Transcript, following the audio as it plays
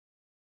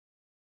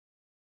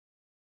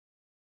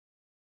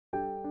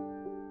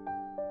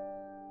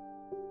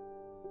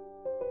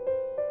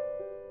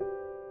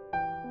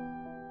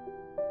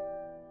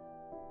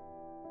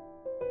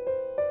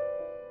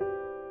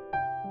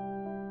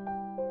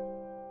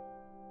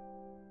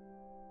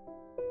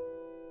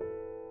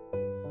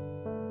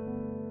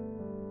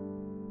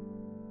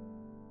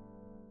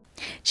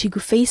Chigu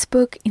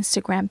Facebook,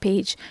 Instagram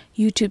page,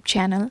 YouTube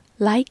channel,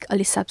 like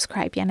ali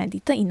subscribe yana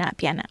dita ina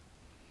piana.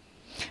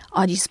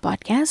 Audi's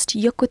podcast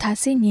yokko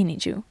thase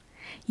nyeniju.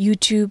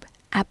 YouTube,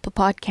 Apple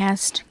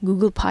Podcast,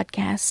 Google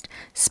Podcast,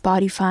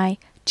 Spotify,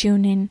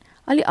 TuneIn,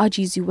 ali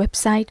Audi's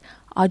website,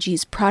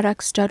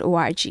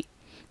 audi'sproducts.org.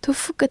 To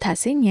fuka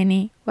thase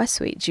nyene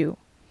wasweju.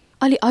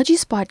 Ali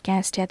Audi's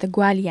podcast ya ta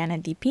gwaliana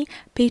dipi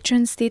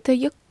patrons te ta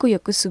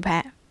yokko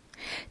subha.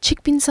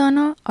 Chikpin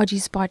sana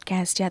Audi's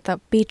podcast ya ta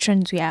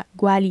patrons ya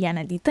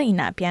gwaliana dita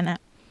ina piana.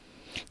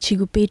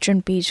 Chigu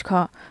patron page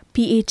ka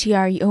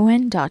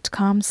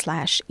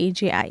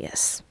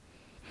patreon.com/ajis.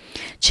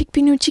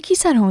 Chikpinu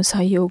chikisa rho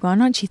सहयोग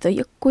गर्न छित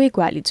यक्कोइ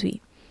ग्वाली जुई.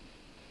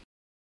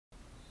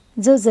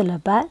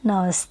 जोजोलबा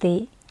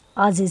नमस्ते.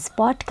 Audi's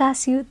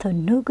podcast yu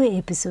thonnugo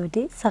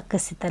episode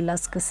sakkasita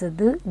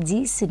laskasadu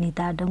ji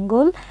Sunita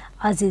Dongol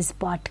Audi's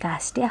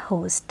podcast ya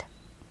host.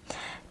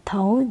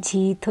 Thau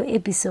ji tho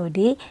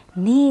episode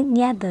ni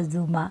nya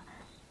dazuma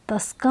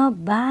taska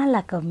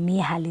balaka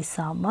mihali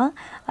sama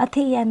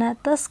athiyana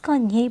taska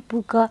nye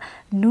puka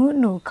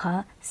nu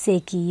kha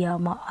sekiya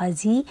ma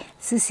aji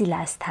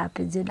susila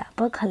sthape juna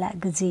pakhala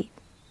guji.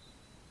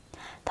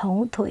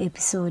 Thau tho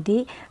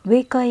episode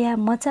wekaya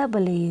macha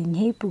bale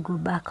nye pugu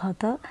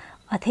bakhata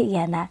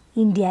अथेयाना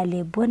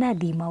इन्डियाले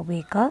बोनादीमा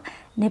वेक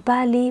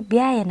नेपाली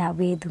ब्यायना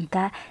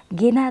वेदुका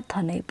गेना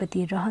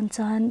थनैपति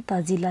रहन्छन्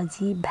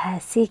तजिलजी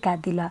भासेका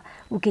दिल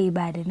उकै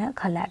Warren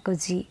खलाको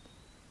जी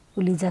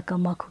उलिजक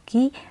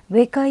मखुकी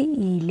वेकै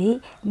इले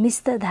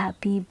मिस्त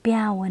धापी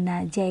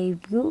ब्यावना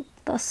ज्याइबु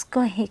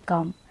तस्कहे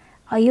कम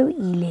अयो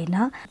इले न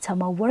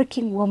छम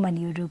working woman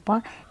यो रूप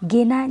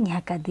गेना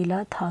न्याका दिल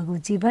थगु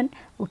जीवन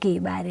उकै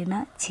बारेन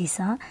छिस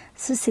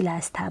सुशीला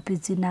स्थापित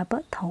जुनाप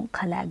थौ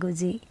खलागो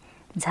जी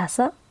झास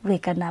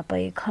वेका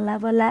नापए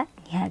खलाबला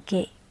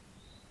न्याके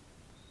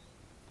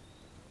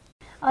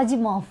अजी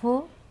मफु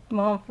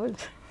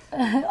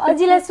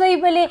अजीला सोइ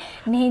बले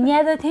नेन्या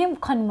द थे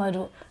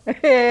खनमरु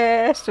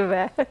ए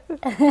सुबा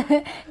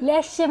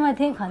ल्यासेमा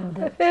थे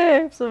खन्दु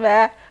सुबा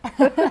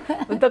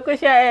त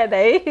कुशा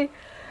दai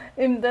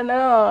इमदन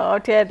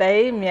अठ्या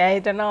दai म्याइ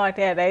त न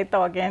अठ्या दai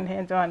तगेन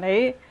थे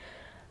जनै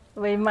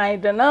वै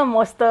माइदन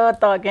मस्त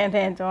तगेन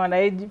थे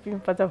जनै जिपि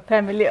पच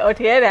फ्यामिली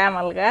अठ्या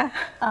रामलगा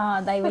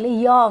दाइ बले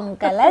यङ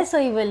कला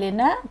सोइ बले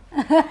न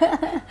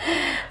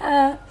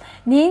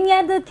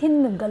नेन्या द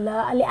थिन गला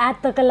अलि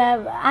आतक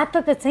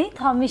चाहिँ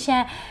थमिसा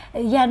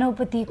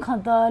यानोपति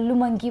खत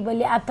लुमंकी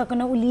बले आतक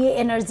न उलिए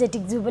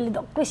एनर्जेटिक जु बले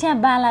दक्कस्या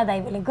बाला दाइ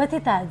बले गथे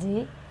ताजी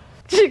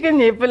चिकन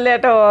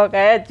हिपलेट हो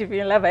का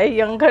चिपिला भाइ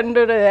यङ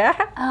खण्डु र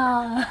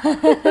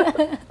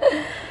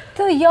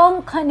तो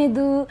यङ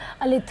खनेदु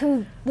अलि थु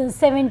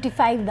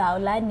 75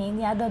 दाउला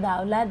नेन्या द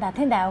दाउला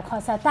दाथे दाउ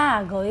खसा ता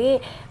गए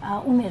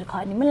उमेर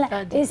खनि मला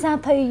एसा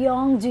थ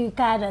यङ जु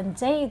कारण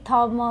चाहिँ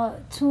थम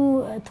छु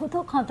थोथो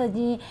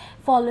खतजी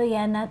फलो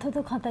याना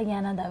थोथो खत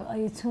याना दा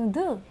अय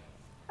छुदु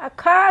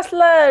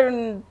खासला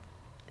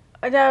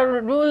अजा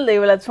रुल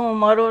देवला छु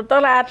मरो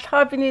तल आ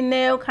थपिनी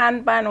नेउ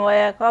खानपान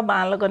वया ख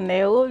बालको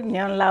नेउ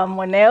न्यन ला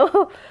मनेउ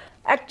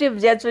एक्टिभ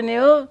ज्याचुने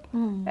हो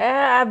ए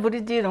आ बुढी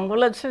जी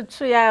रंगला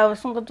छु या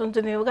सुंग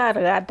चुन्चुने हो गार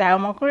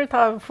टाउमा कुल थ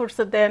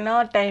फुर्सद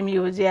न टाइम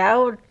युज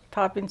याउ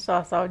थपिन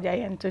सस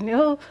जायन चुने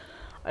हो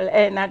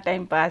ए ना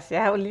टाइम पास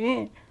याउली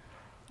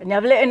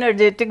न्याबले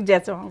एनर्जेटिक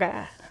ज्याचुंगा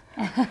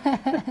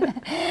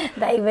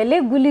दाइबले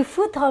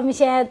गुलिफु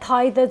थमिसा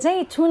थै त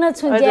चाहिँ छुन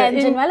ज्यान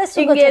वाला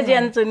सुगो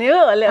ज्यान चुने हो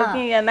अले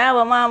कि ना अब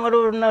मामरो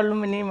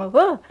नलुमनी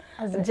मको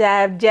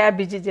ज्या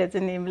बिजी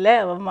ज्याचुनीले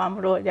अब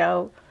मामरो जाउ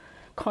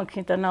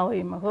खखि त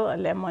नहोइ मको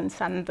अले मन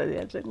शान्त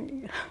ज्याचुनी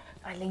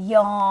अले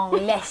यङ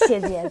ल्यासे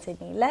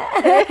ज्याचुनी ल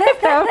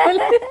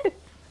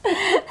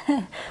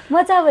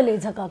मजा बले छ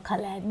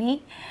कखला नि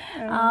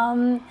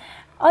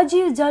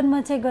अझै जन्म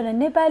चाहिँ गरे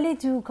नेपाली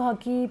जु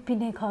खकी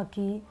पिने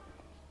खकी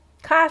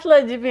खासला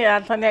जिपि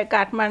आथने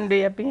काठमाडौँ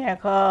या पिया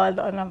ख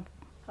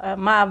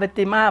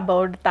मावती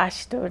महाबौड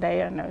तासितो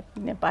डायन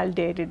नेपाल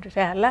डेरी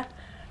दुसाला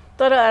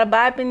तर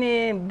बा पनि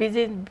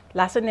बिजी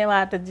लासो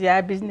नेवाट ज्या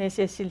बिजनेस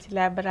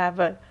सिलसिला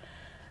बराबर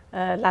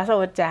लासो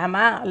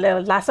चामा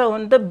लासो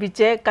हुन त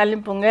बिचे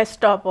कालिम्पोङे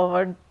स्टप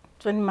ओभर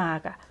चुन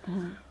माका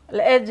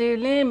ले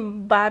जुली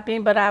बापी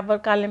बराबर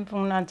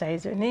कालिम्पोङ न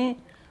चाहियो नि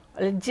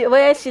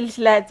वया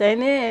सिलसिला चाहिँ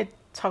नि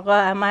छक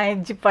माइ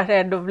जिपरे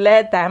डुब्ले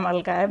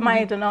तामलका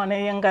माइ त नने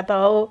यंगा त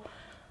हो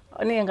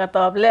अनि यंगा त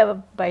अबले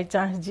बाइ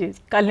चान्स जी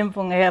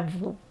कालिम्पोङ या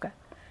बुका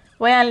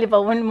वयाले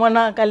पवन मन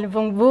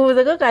कालिम्पोङ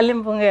बुदको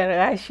कालिम्पोङ हेर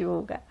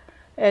आइसुका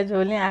ए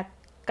जोली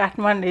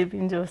काठमाडौँ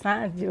पिन्जो सा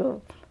जो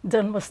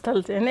जन्मस्थल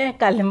चाहिँ नि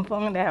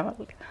कालिम्पोङ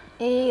ड्यामल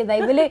ए दाइ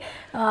बले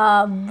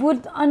बुद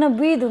अन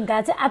बुइदुंगा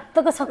चाहिँ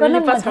आत्तको सकन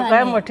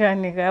मोठे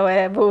अनिका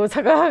वे बु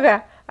छका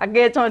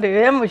आगे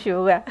चोरे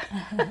मुसुगा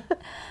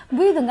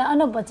बुइदुंगा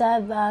अन बच्चा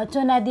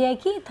चोना दिया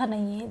कि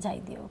थनै जाइ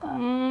दियो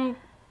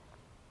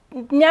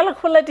न्याल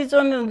खोलाटी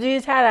चोन जी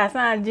छारा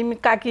सा जिम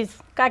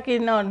काकी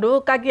न दो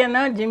काकी न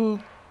जिम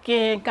के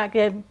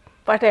काके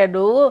पटे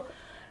दो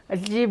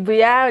जी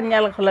बुया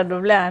न्याल खोला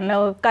डुब्ला न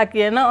काकी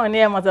न अनि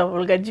मजा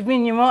बोलगा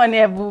जिमिनी म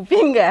अनि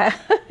बुपिंगा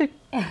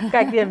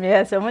काकिया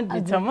भ्यासम्म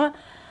जिसम्म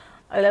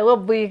अहिले वो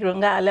बुई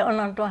रुङ्गा अहिले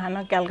अनन्टो हान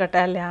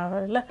कलकत्ता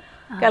ल्याएर ल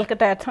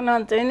कलकत्ता थन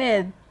चाहिँ नि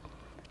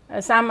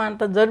सामान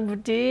त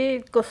जडीबुटी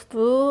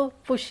कस्तो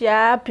पुसिया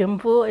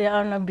फिम्फू या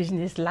अन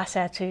बिजनेस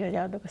लासा छ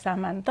यादको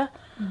सामान त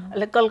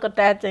अहिले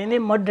कलकत्ता चाहिँ नि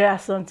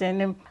मद्रास चाहिँ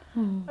नि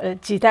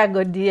चिता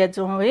गरिदिए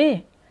छौँ है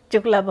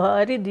चुक्ला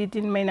भरि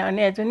 2-3 महिना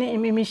अनि चाहिँ नि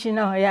इमी मिसिन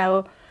या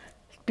हो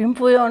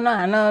फिम्फू न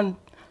हान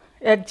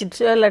या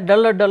चिप्सलाई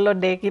डल्लो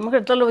देखि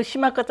म डल्लो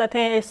सीमा कता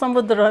थे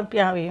समुद्र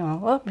प्याउ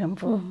हो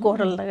फिम्फू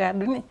कोरल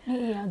लगादु नि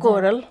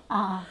कोरल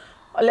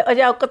अहिले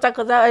अझै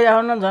कच्चा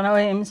आउन जनाउ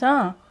हिमस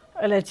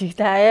अहिले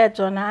झिटाए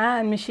चना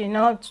मिसिन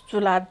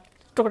चुला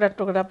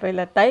टुक्रा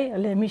पहिला ताई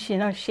अहिले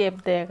मिसिन शेप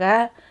देगा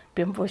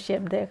फिम्फू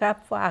शेप देगा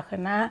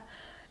पाखना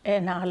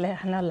नाले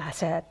हान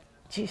लासा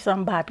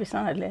चिसम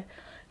भापिसँग अहिले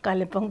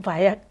कालिम्पोङ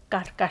भाया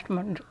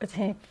काठमाडौँ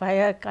चाहिँ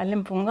भाया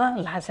कालिम्पोङ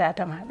लासा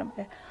टमाटो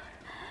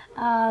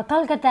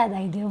कलकत्ता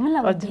दाइदियो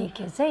मलाई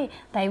देखे चाहिँ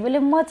दाइबले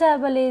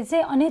मचाबले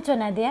चाहिँ अने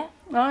चना दिया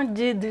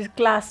जी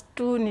क्लास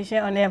 2 निसे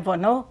अने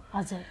भनौ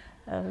हजुर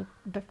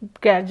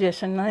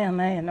ग्रेजुएसन नै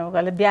हेर्नु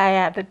गले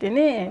ब्याया त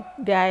तिनी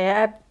ब्याया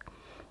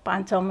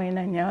 5-6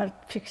 महिना नि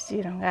फिक्स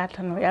रंगा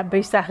थनु या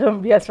बैशाखम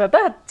बियास त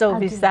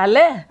 24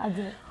 सालले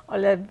हजुर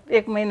अहिले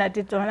 1 महिना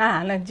तितोना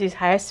हान जी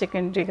हायर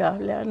सेकेन्डरी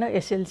गले न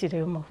एसएलसी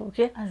रे म हो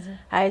के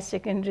हायर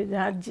सेकेन्डरी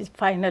जहाँ जी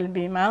फाइनल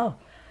बीमा हो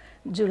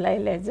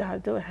जुलाईले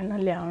जादो हान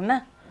ल्याउन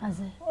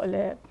हजुर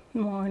अहिले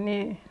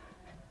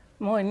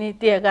मोहनी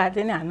त्यगा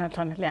चाहिँ नि हान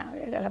थन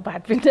ल्याउ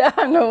भात पिण्डा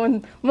हुन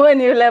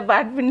मोहनीलाई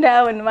भात पिण्डा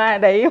हुन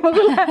माडै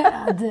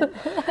हजुर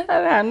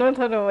हानो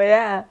थन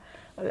भया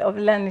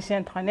अबला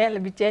निसे थने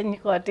बिचे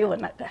निकति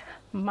हुनका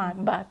मा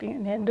बापि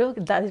ने दो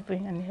दाजु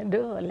पिङ ने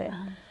दो ले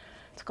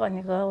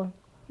कनिको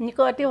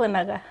निकति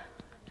हुनका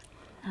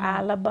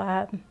आला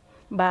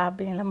बा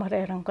बिङला मरे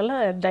रंकल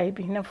दाइ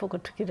बिङ फुक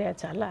ठुकिरे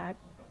चला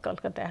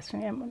कलकत्ता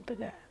आसुए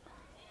मन्तगा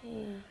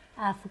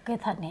आफुकै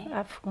थने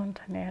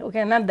थने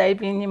ओके ना दाइ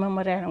बिङ म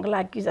मरे रंकल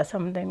लागि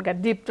जसम देनका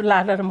दीप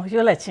लाडर म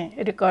योला छ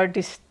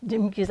रिकॉर्डिस्ट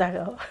जिमकी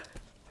जागा हो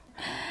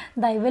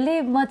दाइबले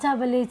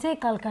मचाबले चाहिँ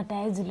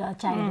कलकत्ता जुल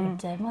चाइल्डहुड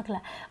चाहिँ मखला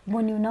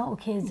बनिउन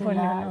उखे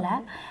जुलला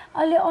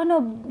अहिले अन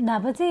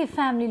नाब चाहिँ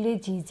फ्यामिलीले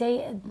झि चाहिँ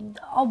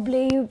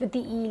अब्ले पति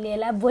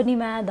इलेला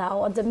बनिमा दाउ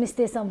अझ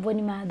मिस्तेसम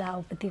बनिमा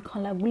दाउ पति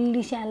खला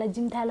गुल्ली स्याला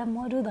जिमथाला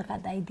मरु दका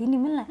दाइदिनी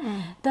मलाई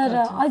तर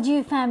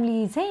अझै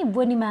फ्यामिली चाहिँ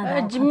बनिमा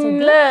दाउ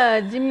जिमला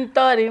जिम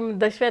तरिम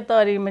दशवे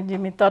तरिम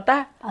जिम तता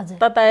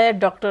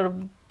डाक्टर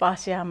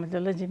पासिया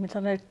मजल जिम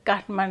तने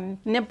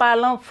काठमाडौँ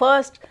नेपालमा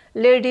फर्स्ट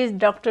लेडीज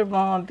डाक्टर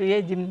म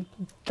बिए जिम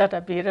तता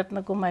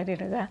रत्न कुमारी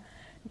रगा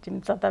जिम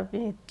तता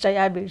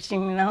चया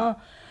बिरसिंह न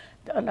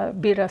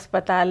वीर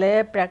अस्पताल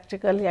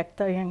प्रैक्टिकल एक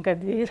त यंका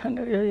दी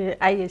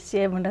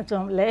आईएससी बना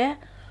चोमले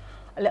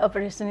अले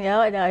ऑपरेशन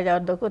या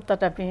दको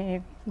तता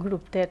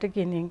ग्रुप थे त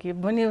किनि कि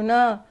बनिउ न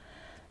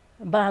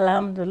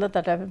बालाम जुल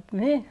तता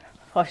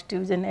फर्स्ट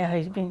डिभिजन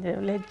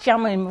हस्बैंडले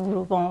च्यामै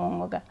ग्रुप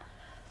होगा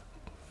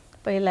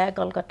पहिला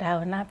कलकत्ता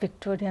होना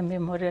विक्टोरिया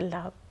मेमोरियल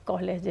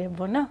कॉलेज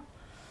बोना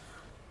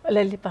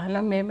लली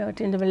पाना मेमे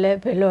उठिले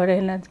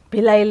भेलोरेन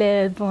भिलाइले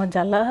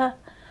जाला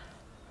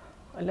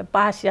अले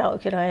पास या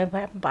ओखिरए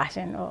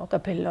पासेन ओका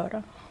भेलोर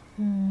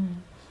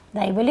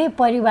दाइबले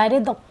परिवार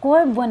दक्को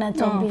बना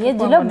चम्बिए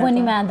जुल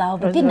बनिमा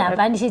दाउपति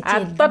नापानी से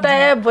चेल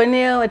तता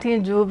बने अथि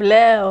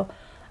जुबले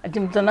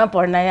जिम त न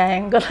पढ्न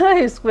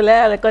आएंगल स्कूल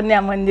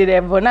कन्या मन्दिर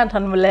बना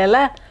थन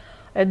बुलेला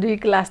 2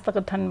 क्लास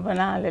तक थन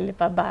बना लली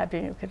पा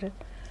बाबे ओखिर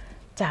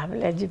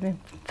चावले जिम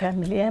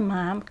फैमिली है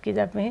माम की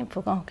जब में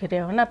फुकाऊ खिरे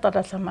हो ना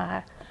तोरा समा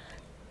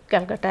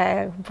कलकत्ता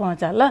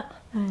पहुंचा ल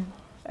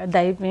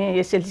दाई में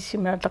एसएलसी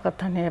में तक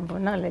थने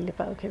बना ले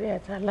पाऊ खिरे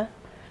चल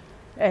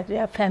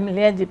या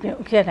फैमिली है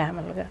जिम के राम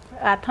लगा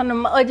आ थन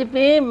अज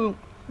पे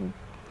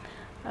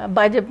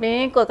बाजे पे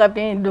को का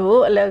पे दो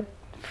अलग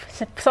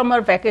समर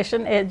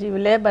वैकेशन ए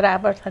जीवले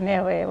बराबर थने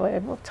होए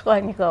वो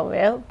छकनी को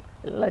होए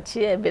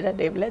लछि बिरा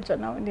देवले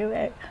चनाउनी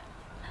होए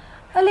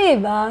अले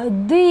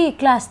 2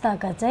 क्लास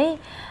तक चाहिँ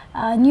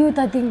न्यू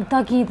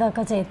तकी तक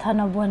चाहिँ थन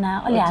बना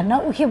अलि हान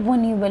उखे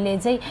बनियो बले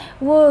चाहिँ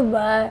वो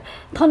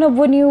थन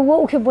बनियो वो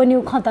उखे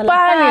बनियो खतला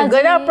पानी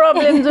गरा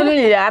प्रब्लम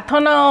जुली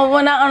थन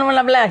बना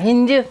अनमला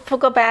हिन्दी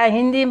फुक पा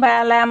हिन्दी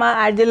भालामा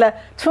आजिला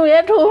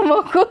छुए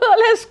ठुमको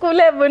ले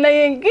स्कुले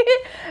बनाइ कि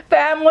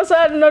पा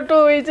मसर नटु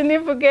इचनी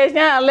फुके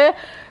छले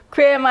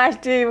खे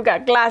मास्टी का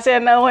क्लास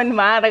न वन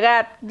मारगा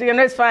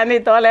दिनस पानी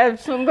तले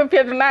सुनको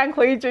फेटना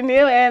खोइ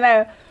चुनी एना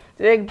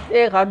एक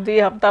हफ्ते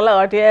हप्ताला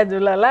हटिया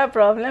जुलला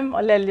प्रब्लम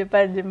अलि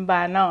पा जिम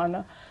बाना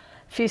न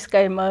फिस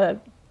काइमा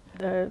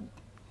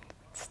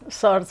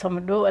सर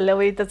समडो अलि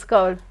वइ त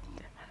छ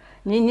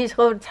निनी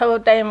छ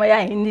टाइम या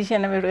हिन्दी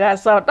सेना मेरो गा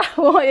सट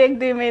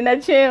 1-2 महिना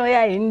छे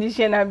या हिन्दी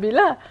सेना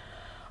बिला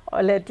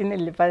अलि तिनी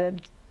लिपा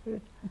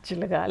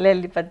जुलगा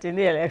अलि पा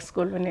तिनी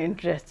स्कुल पनि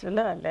इन्ट्रेस्ट जुल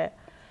अलि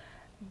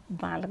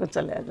बालको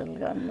चले जुल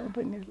गर्नु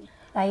पनि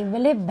ताई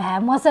बेले भा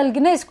मसल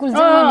किन स्कुल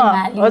जानु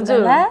माली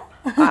होला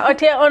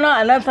अठे अन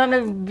हन थन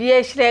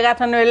बिएस रेगा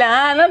थन बेला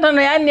हन थन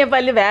या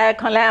नेपाली भा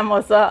खला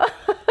मस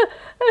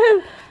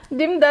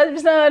दिम 10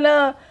 बिस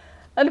न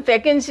अनि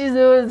भ्याकेन्सी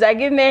जो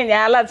जागिर नै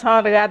न्याला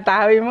छरगा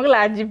तावी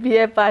मुगला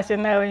जीपीए पास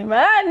न होइमा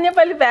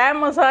नेपाली भए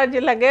म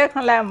सजिला गे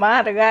खला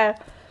मारगा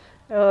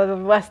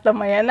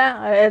वास्तवमा हैन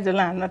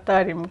एजुला न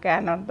तरिम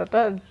कान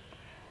त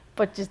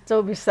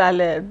 25-24 साल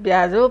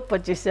ब्याज हो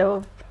 2500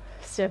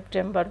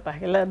 सेप्टेम्बर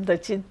पाकेला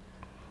दछि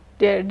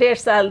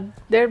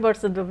 1.5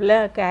 वर्ष दुबले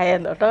काया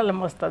दटल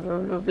मस्त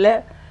दुबले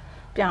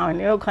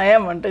प्याउने हो खया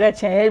भन्टगा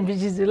छे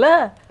बिजिजुल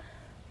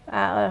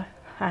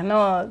हानो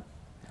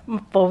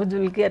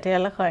पौजुल के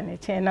ठेला खने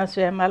छे न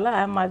स्वयमाल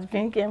आमाज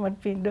पिन के मत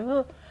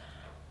पिंडो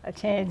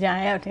छे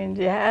जाया ठिन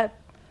जा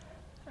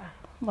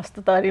मस्त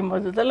तरी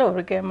मजुतले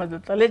हुर्के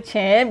मजुतले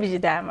छे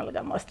बिजिदा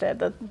मलगा मस्त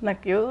त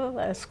नक्यो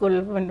स्कुल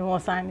पनि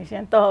मसानी छे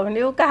त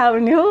हुन्यु का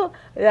हुन्यु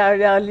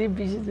अलि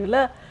बिजिजुल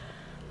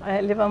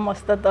अहिले पा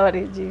मस्त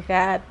तरी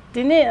जिका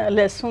तिनी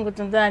ले सुंगु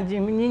चंजा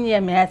जिमिनी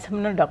म्याच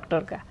मन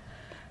डाक्टर का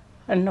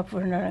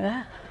अन्नपूर्णगा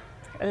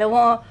ले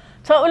वो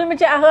छ उलमे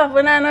चाहिँ आफू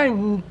बनान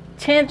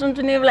छे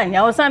चुनचुनी बेला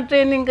न्याउसा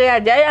ट्रेनिङ गया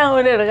जाय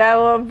आउने रगा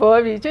वो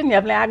भोबी छु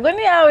न्यापले आगो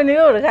नि आउने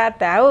हो रगा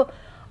ता हो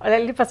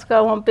अलि पछका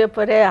वो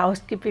पेपर है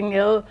हाउसकीपिङ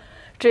हो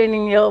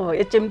ट्रेनिङ हो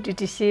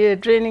एचएमटीटीसी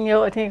ट्रेनिङ हो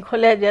अथि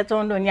खोले जा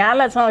चोंडो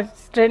न्याला छ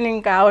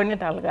ट्रेनिङ का आउने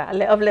तालगा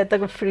ले अबले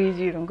तक फ्री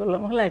जी रुको ल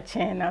मलाई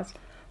छेन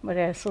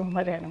मरे सो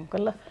मरे रुको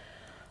ल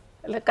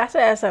ले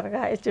कासा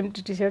सरका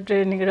एचएमटीटीसी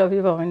ट्रेनिङ रवि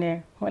भवने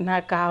होना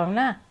का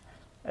होना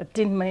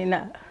 3 महीना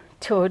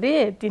छोडी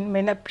 3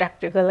 महीना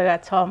प्र्याक्टिकल का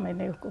 6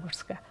 महीने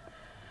कोर्स का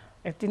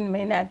 3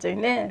 महीना चाहिँ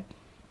ने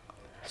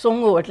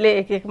सोंगु होटले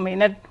 1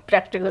 महीना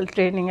प्र्याक्टिकल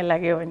ट्रेनिङ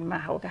लाग्यो भने मा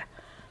होगा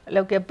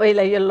ले के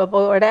पहिला येल्लो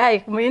पगोडा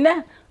 1 महीना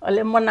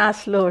अले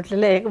मनासलो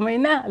होटले 1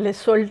 महीना अले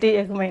सोल्टी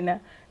 1 महीना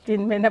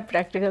 3 महीना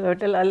प्र्याक्टिकल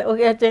होटल अले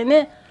ओके चाहिँ ने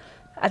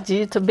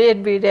अझी तो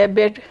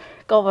बेड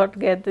कवर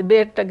गए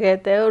बेड त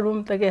गए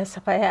रूम त गए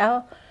सफाया हो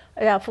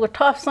आफू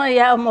ठप स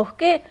या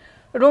मुके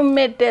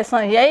रूममेट स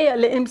यही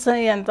अले इमस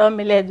यंत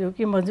मिले जो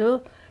कि मजो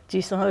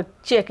चीज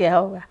चेक या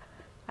होगा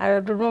आ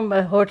रूम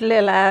होटल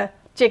ला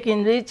check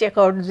in G check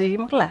out जी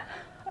मकला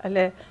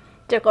अले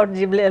चेक आउट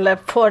जी ले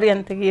 4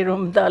 यंत की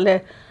रूम त अले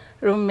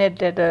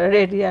रूममेट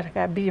रेडी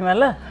का बीमा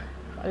ल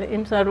अले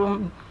इमस रूम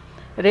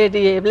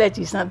रेडी एबले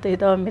चीज त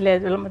त मिले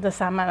जो म त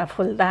सामान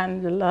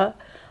फुलदान जुल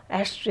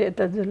एस्ट्रे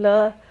त जुल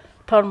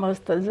थर्मस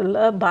त जुल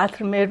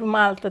बाथरूम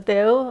रुमाल त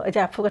त्यो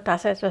अझा फुक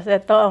तासे तासे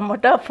त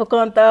मोटा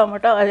फुकन त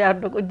मोटा अझा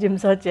डको जिम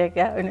स चेक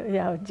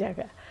या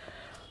जगा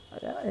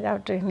अझा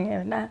ट्रेनिङ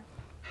ना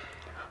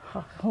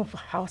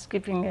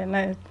हाउसकीपिङ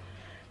ना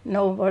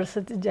 9 वर्ष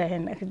त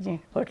जाएन कि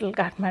होटल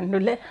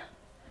काठमाडौँले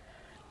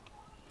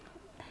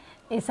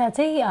ऐसा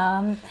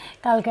चाहिँ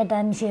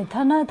कलकत्ता निसे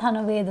थन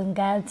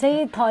वेदुङका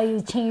चाहिँ थयु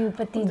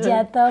छियुपति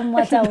ज्यात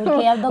मचा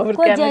उके अब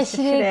को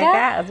जसरेका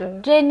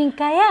ट्रेनिङ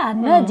काया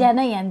न जान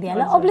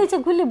यान्दियाला अबले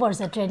चाहिँ गुली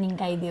वर्ष ट्रेनिङ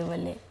काइदियो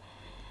बले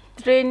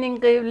ट्रेनिङ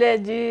कइले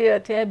जी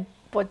अथे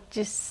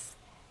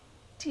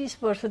 25-30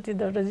 वर्ष ति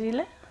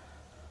दरजीले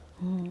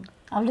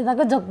अबले तक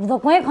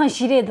जकमै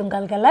खसिरे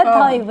दुङकलकला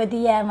थयुपति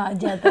यामा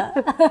ज्यात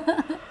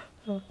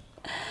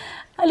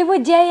अलि वो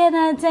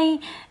ज्यायाना चाहिँ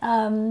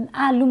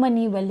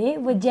आलुमनी भले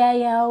वो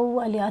ज्यायाउ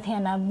अलि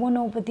अथ्याना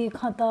बनौपति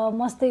खत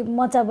मस्तै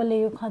मचा बले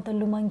यो खत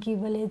लुमङ्की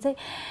बले चाहिँ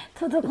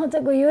थोथो खच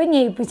गयो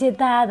नि पछि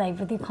ता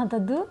धाइपति खत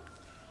दु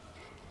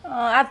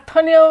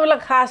आथन्योला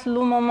खास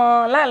लुमम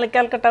ला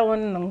कलकत्ता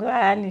वन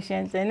गया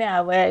निसेन चाहिँ नि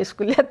अब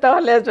स्कुल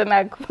तले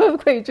जना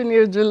खोइ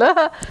चुनि जुल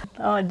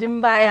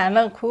जिम्बा हान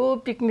खु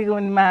पिकनिक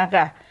वन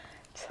माका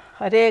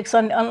हरेक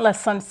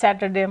सन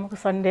सैटरडे म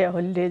संडे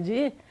होलिडे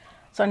जी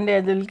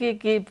संडे जुल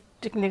की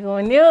पिकनिक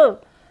हुन्यो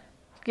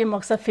कि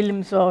मक्सा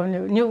फिल्म सो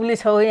हुन्यो न्युली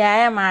छौ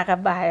आया माका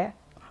बाया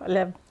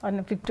ले अन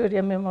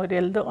विक्टोरिया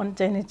मेमोरियल दो अन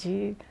चाहिँ छि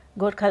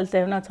गोरखाल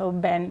तेउना छौ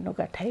ब्यान्ड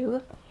नुका ठाइयो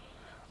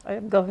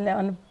गवले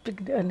on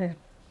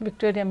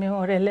Victoria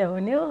memorial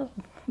हुन्यो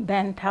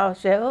band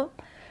house हो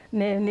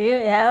ने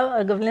या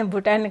गवले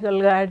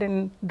बोटानिकल गार्डन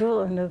दो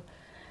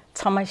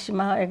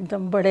छमासीमा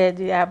एकदम बडे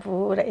जी आप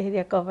पूरा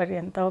एरिया कभर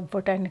यंत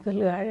बोटानिकल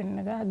गार्डन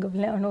का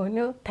गवले अन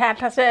हुन्यो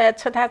ठा से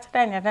छोटा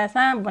न्याटा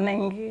सा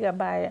बनाएंगे का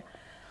बाया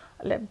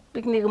ले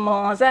पिकनिक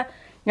मजा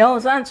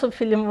न्याउसान सो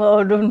फिल्म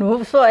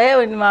नु सो है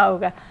उनमा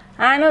होगा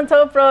आनो छ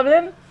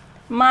प्रब्लम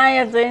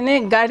माया चाहिँ नि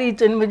गाडी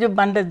चाहिँ मुझे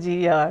बन्द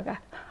जियागा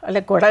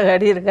अले घोडा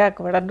गाडी रगा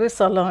घोडा दु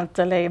सलो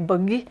चले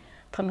बग्गी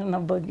थनु न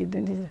बग्गी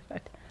दुनी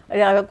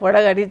अरे अब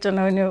घोडा गाडी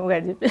चलाउने होगा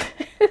जी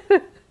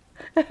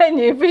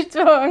नि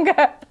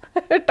पिछोंगा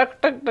टक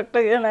टक टक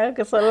टक ना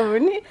के सलो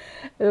पनि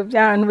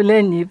जान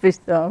बोले नि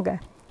पिछोंगा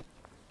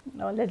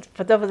नले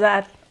पचा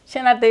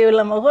सेना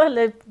तेउला मको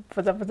ले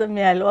पचा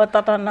म्यालो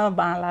तत न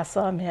बाला स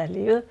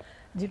म्यालियो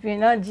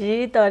जिपिन जी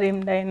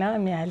तरिमदैन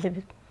म्याले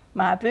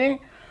मापि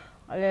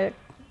अले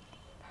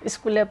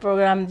स्कुले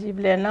प्रोग्राम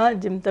जिबले न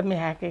जिम त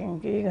म्याकेङ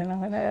कि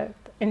गन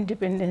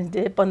इन्डिपेन्डेन्स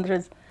डे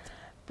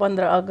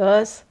 15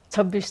 अगस्त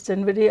 26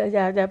 जनवरी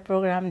अजा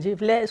प्रोग्राम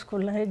जिबले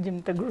स्कुल नै जिम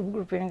त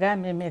ग्रुपिङ गा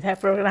मेथा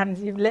प्रोग्राम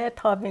जिबले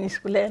थपिन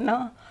स्कुले न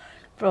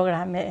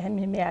प्रोग्राम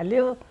मे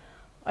म्याल्यो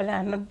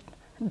अले न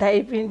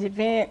दाइपिन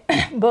जिपे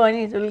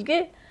बनी जुलके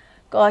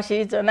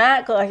कसी चना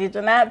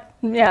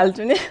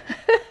म्याल्छु नि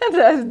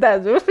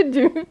दाजु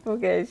जिमी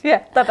पुगेपछि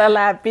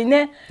तटला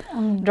पिने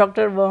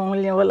डॉक्टर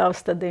बोले बोला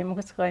अवस्था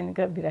देमको छैन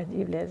का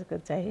बिराजी लेजको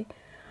चाहिँ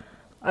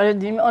अरे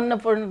जिमी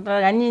अन्नपूर्ण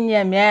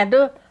गानिया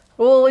म्याडो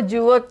ओ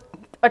जुवो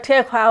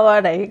अठे खावा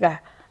रहेगा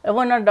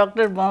वना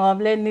डॉक्टर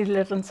बमले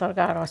निर्लेटन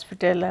सरकार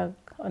हॉस्पिटल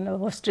अन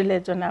हॉस्टेल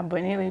चुनाव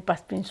बने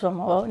पास पिन्सोम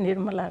हो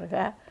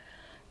निर्मलारगा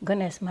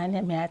गणेश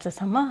माने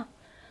म्याचसम्म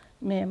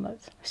मे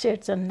सेट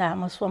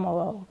चन्दामा सोम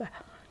होगा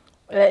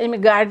इमी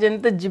गार्जियन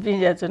त जिपि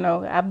जाचुन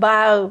होगा बा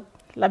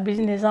ला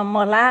बिजनेस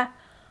मला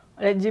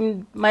रे जिम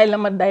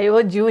माइलमा दाइ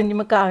हो जीवन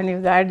में काउने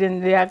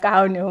गार्जियन या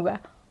काउने होगा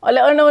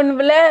अले अन्न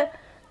बोले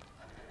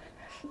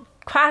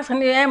खास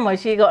नि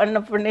मसी को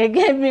अन्नपूर्ण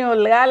गेमी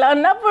होगा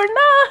अन्नपूर्ण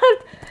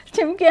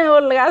चिमके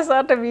होगा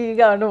सट भी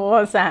गाउनु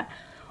होसा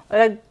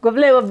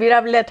गोबले वो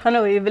बिराबले ठन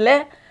होई बेले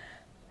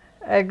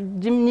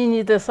जिमनी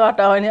नि त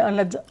सट आउने अन्न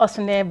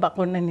असने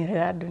बकुन नि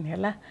रा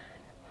दुनियाला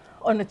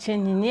अन्न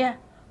छिनि नि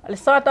अले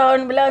सट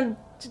आउने बेले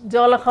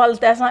जल खल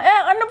त्यसमा ए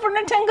अन्नपूर्ण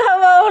ठेंगा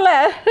होला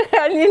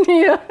अलि नि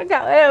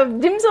ए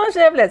जिमसो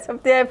सेबले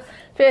सबते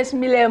फेस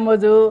मिले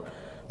मजु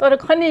तर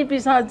खनी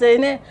पिसा चाहिँ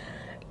ने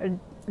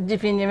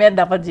जिपिनी में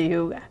दापा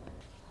जियुगा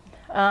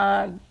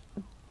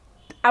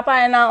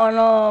अपायना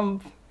अनो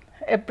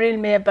अप्रैल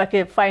में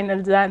पाके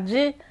फाइनल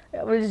जाजी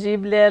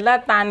जिबले ला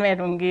तानमे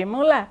रुंगी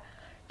मोला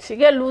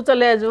ठीक है लू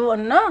चले जो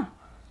अन्न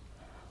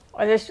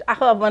अले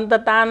आखो बन्त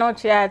तानो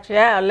छ्या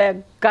छ्या अले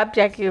गाप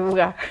च्याकी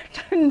होगा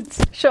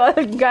सो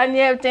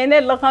गानिए चाहिँ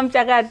लखम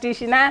च्याका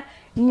टिसिना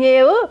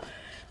नेउ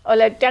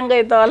अले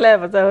ट्याङ्गै तले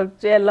भन्छ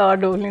चे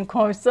लडोलिङ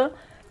खोस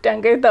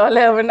ट्याङ्गै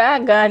तले बना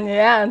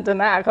गानिया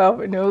अन्तना आखो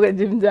पनि होगा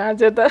जिम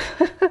जान्छ त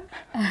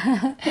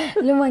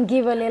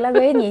लुमंकी बोलेला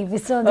गए नि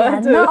बिसो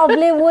न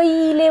अबले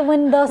वइले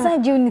वन दसा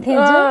जुन थे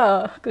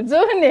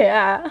जो ने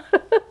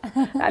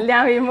आ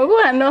ल्याउ मगु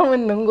न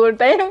मुंगो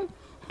टाइम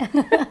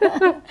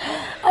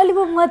अलि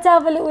मचा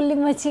बोले उल्ली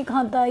मछि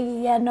खत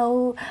या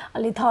नौ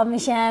अलि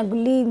थमेस्या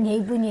गुली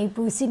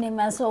न्यैपु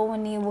सिनेमा सो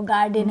वनी वो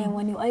गार्डन है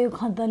वनी अयो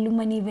खत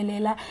लुमनी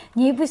बेलेला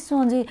न्यैपु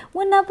सोजे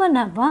वना प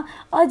नाप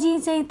अजि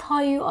चाहिँ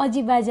थयो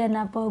अजि बाजा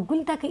नाप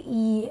गुलताके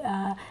इ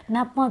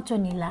नाप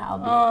चोनिला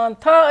अब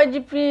थ अजि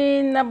पि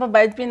नाप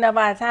बाइज पि नाप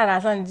आछा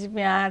रासन जि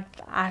पि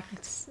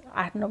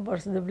 8-9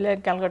 वर्ष दुबले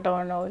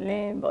कलकत्ता नौले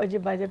अजि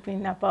बाजा पि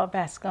नाप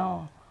पासका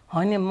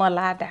हने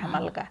मला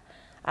ढामलका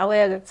अब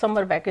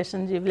समर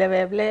भ्याकेसन जिबले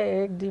बेबले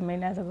 1-2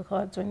 महिना जब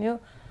खर्च हुन्यो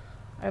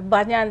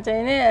बाजान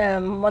चाहिँ ने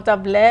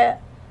मतबले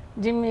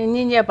जिम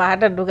निन्या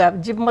भाटा ढुका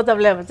जिप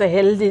मतबले भन्छ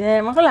हेल्दी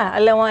ने मखला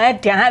अले वहाँ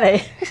ध्यान है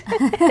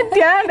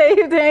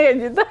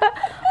जित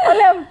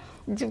अले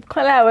जिप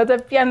खला हो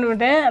त पियान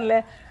उठे अले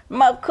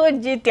मखो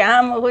जि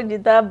त्यहाँ मखो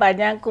जित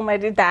बाजा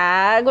कुमारी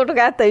धागो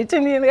ढुका तै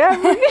चाहिँ नि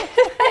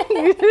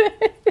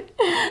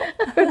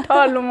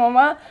ठलु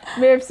ममा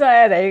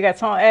वेबसा रहेका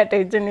छ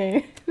एटै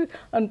चाहिँ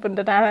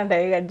अन्नपूर्ण टाढा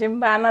रहेका जिम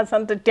बाना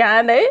छन् त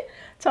त्यहाँ नै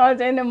छ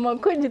चाहिँ म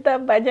खोजिता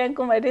बाजा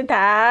कुमारी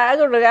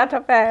धागो ढुका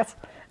ठपास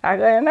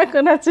आगो हैन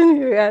कुना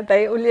चाहिँ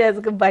तै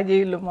उलियाजको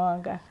बाजिलु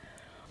मगा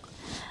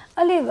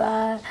अलि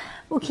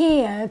उखी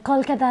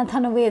कलकत्ता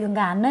थनवे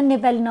गान्न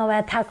नेपाली नवा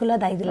थाकुला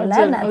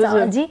दाइदिला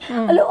न जी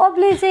अलि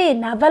अबले चाहिँ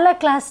नाबाला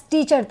क्लास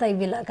टीचर तै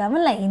बेला का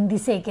मलाई हिन्दी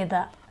सेके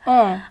त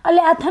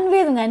अले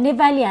अथनवे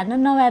नेपाली हान्न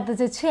नवा त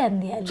चाहिँ छ्यान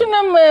दिया सुन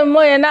म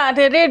हैन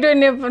आथे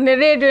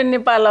रेडियो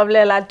नेपाल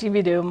अबले ला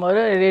टिभी देउ म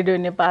रेडियो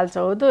नेपाल छ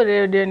हो त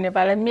रेडियो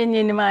नेपाल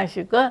मेनिनी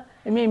मासिक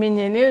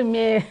मेनिनी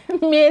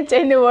मे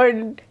चाहिँ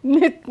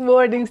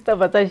वर्डिङ्स त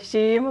बता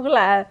सिम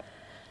खुला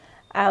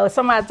आ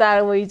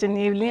समाचार वही चाहिँ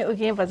निवली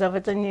उके बचा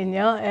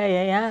निन्यो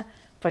ए यहाँ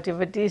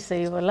पटिपटी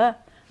सही बोला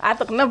आ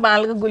तक न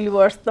बालको गुली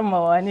वर्ष त म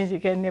भने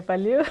जिके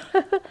नेपाली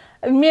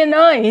मे न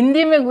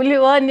हिन्दी में गुली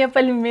व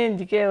नेपाली में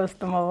जिके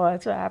वस्तु म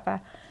भछु आपा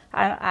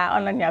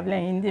अनन्या आपले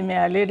हिन्दी में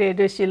अलि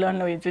रेडियो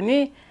सिलन होइ छु नि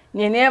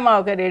ने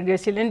माउका रेडियो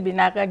सिलन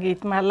बिनाका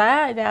गीतमाला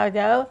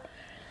जाओ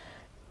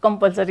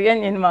कंपलसरी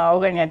नि मा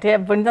होगा नि थे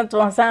बन्द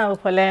चोसा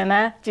फलेना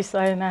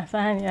चिसैना सा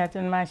या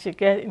चाहिँ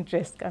मासिके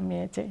इन्ट्रेस्ट का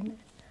मे चाहिँ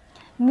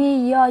मे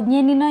यो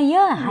नेनी न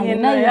यो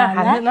हालिन यो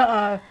हालिन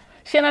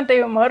सेना तै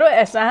मरो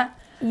एसा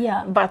या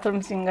बाथरूम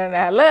सिंगर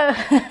हाल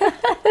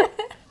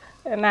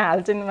ना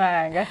हाल्छिन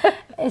मागा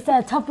एसा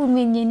छपु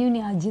मेन्यु नि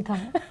अझै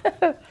थम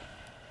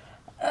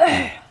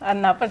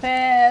अन्ना पटे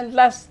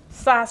लास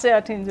सासे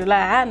अठिन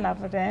जुला ना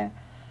पटे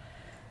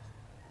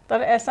तर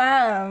एसा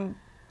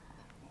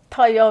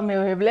थयो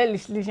मेबले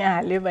लिसली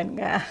हाल्यो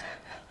भन्गा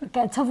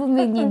का छपु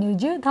मेन्यु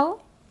जो थौ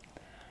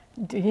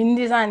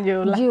हिन्दी सांजो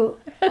ला जो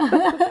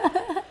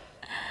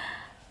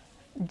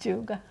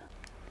जोगा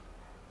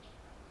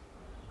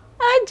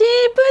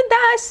अजीब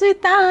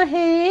दास्तां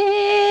है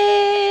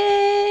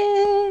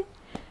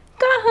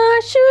कहाँ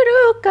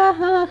शुरू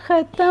कहाँ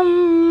खत्म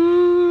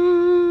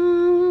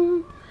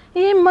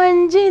ये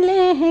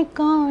मंजिलें हैं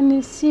कौन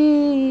सी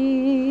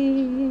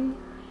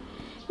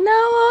न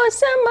वो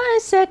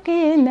समझ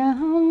सके न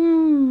हम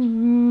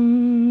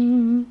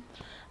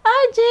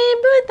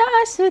अजीब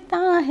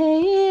दास्तां है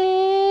ये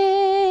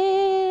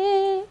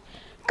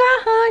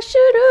कहाँ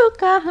शुरू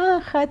कहाँ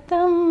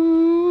खत्म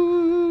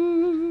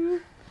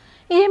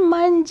ये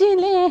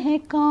मंजिलें हैं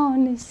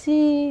कौन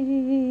सी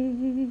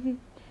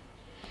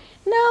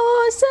न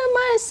वो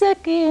समझ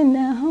सके न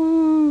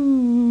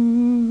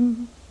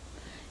हम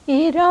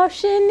ये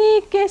रोशनी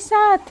के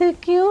साथ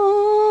क्यों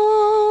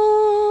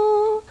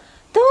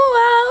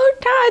धुआं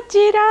उठा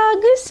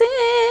चिराग से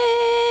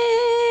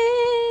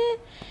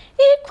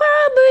ये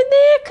ख्वाब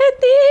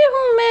देखती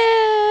हूँ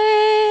मैं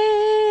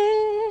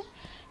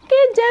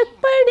कि जग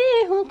पड़ी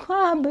हूँ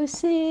ख्वाब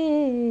से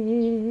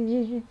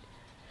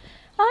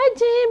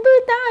अजीब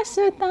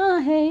दास्तां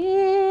है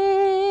ये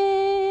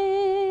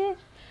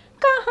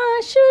कहाँ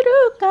शुरू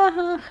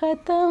कहाँ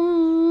ख़त्म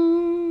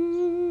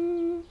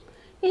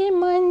ये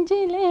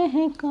मंजिलें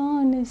हैं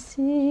कौन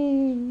सी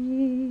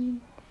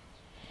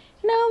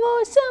न वो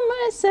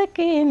समझ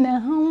सके न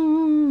हम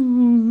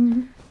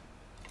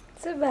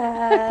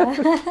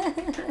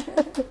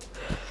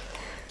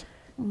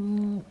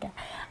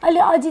अहिले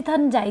अझै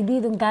थन झाइदी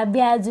धुङ्का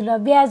ब्याजुल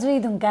ब्याजुई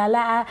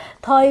धुङ्काला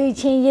थई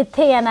छे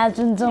यथे याना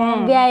चुन्छौँ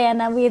ब्या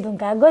याना वे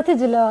धुङ्का गथे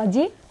जुल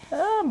अझै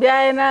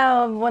ब्याएना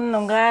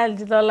बन्नुगा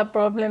जितला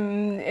प्रॉब्लम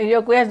यो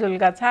कुया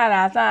जुलका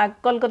छारा सा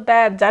कलकत्ता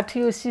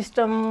जाठियो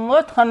सिस्टम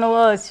वो थनो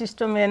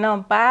सिस्टम है न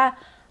पा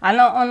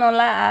आना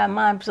अनला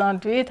मा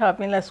संतुई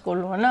थपिला स्कुल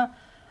हो न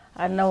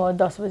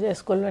 9-10 बजे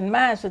स्कुल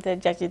मा सुते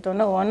जाची तो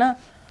न हो न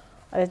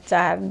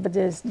 4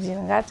 बजे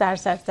जिनगा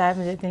 4-4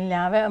 बजे दिन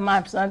ल्यावे मा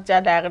सन चा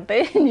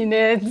डागते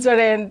निने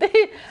जरेन्ते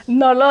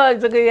नलो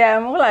जगे या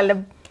मुलाले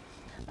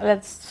अले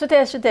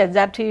सुते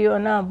जाठियो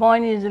न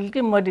बनी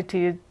जुलकी मडी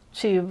थियो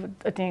छि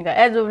तिंगा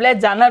एजुले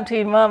जान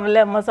थि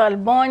मले मसल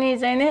बनी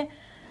चाहिँ नि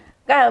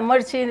का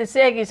मर्छि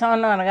सेकी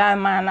सन गा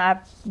मान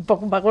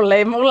बक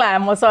बकले मुला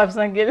म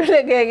सबसँग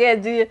के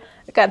जी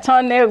का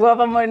छने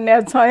गोप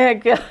मर्ने छय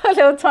के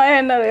ले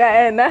छय न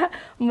गाएना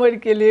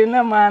मर्केले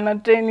न मान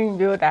ट्रेनिङ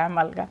दियो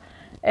आमलका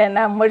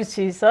एना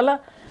मर्छि सल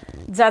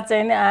जा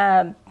चाहिँ नि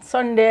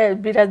संडे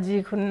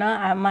बिराजी खुन्न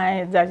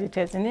माए जाजी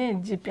ठेछ नि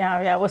जी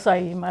प्याया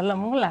वसई मल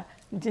मुला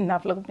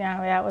जिन्नाप्लक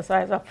प्याया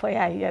वसई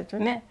सफया हिया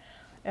चुने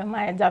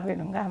माए जाबे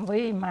ढुङ्गा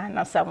भई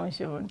मान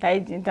समस्या ताई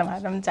जिन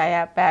तमारम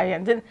चाया पाया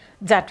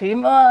जाठी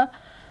म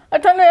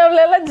अथन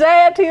एवलेला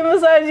जाया थिम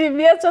सजी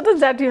बियाछ त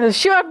जाठी म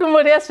शॉट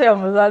मरिया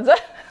सेम जाजा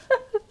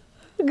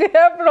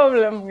गया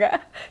प्रॉब्लम गा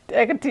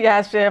एक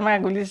तिया सेमा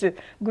गुलिस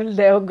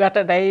गुलदेव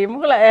गटा दाई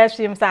मुला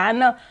एसिम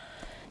सान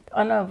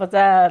अन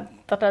बजा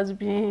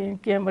तटाजुपी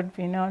केमट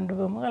पिन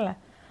अन्डुगो मुला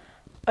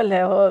अले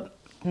हो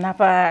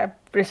नापा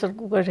प्रेसर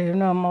कुकर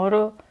हेर्न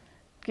मरो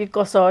कि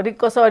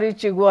कसरी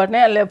चिगोर्ने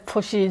अले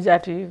फुसी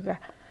जाठिगा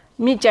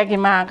मिचाकी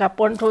माका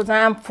पन्ठो जा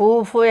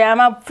फु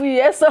यामा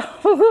फुएस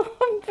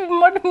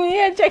मट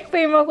मिया चेक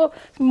पेमको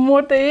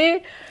मोटे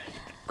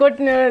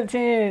कट्ने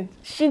चाहिँ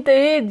सितै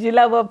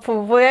जिल्ला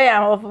फु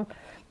यामा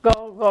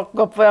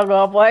गप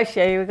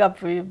सेका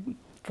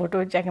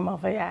फोटो चेक मा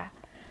फया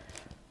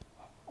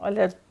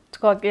अले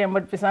के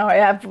मट पिसा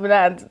या पुरा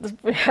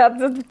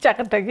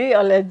चकटकी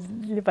अले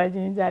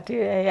लिपाजी जाठी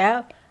या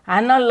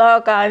हाना ल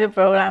का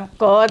प्रोग्राम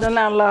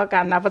कजना ल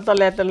काना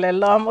पतले तले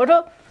ल मोरो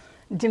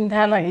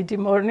जिमथान हिटी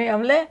मोर्नी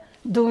हमले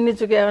दुनी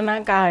चुकेना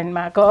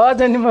काहनमा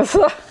कजनी मस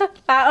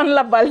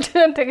अनला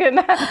बाल्टिन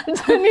ठेकेना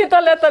जुनी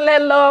तले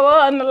ल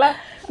अनला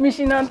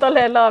मिसिन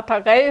तले ल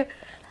ठकाई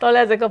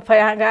तले जको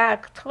फयागा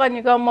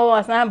छकनी क म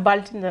वसा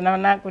बाल्टिन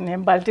जनाना कुने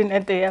बाल्टिन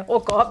एते ओ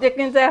कप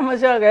एकदिन चाहिँ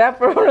मस गया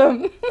प्रॉब्लम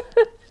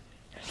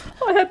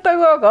ओ त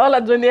गो गला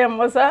जुनी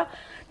मसा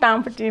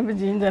टाम्पटी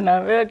जिन्जना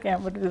वे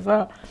क्यापट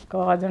स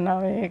कजना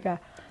वे का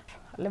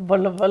ले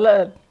बल्ल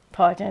थ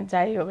चाहिँ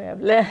चाहियो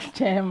ले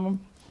चाहिँ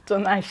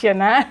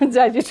चनासिना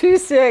जाजी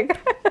छुसे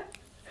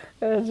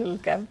जुल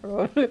का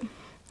प्रॉब्लम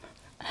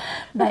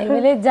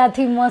भाइले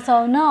जाथी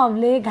मसाउन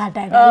अबले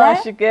घाटाका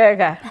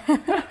सिकेका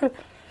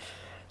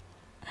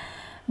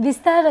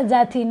विस्तार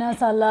जाथी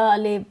नसल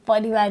अले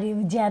परिवारी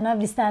ज्यान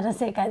विस्तार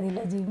सेका दिल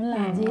जिमला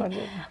जी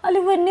अले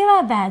वो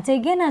नेवा भा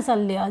चाहिँ के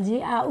नसलले अझै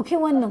उखे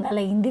वन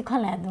ढुङ्गाले हिन्दी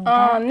खला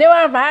दुंगा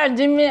नेवा भा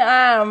जिमी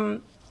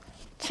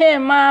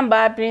छेमा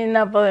बापी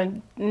न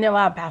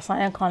नेवा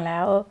भाषा खला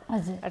हो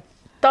हजुर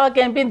त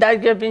क्याम्पिङ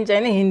दाज क्याम्पिङ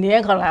चाहिँ नि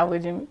हिन्दी खला हो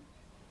जिमी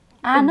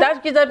दाज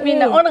कि त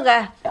पिन अनगा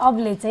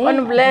अबले चाहिँ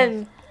अनबले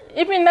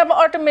इपिन अब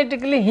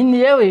अटोमेटिकली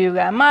हिन्दी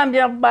होइगा मा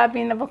बिया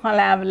बापी न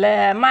खला अबले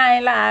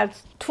माइला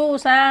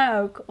ठुसा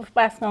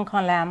पास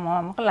खला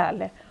म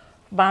खलाले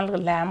बाल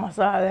ला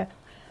मसा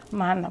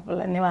मान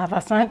पला नेवा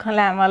भाषा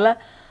खला मला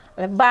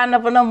बान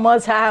पनि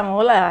मछा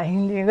होला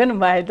हिन्दी गन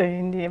बाइ त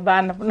हिन्दी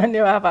बान पनि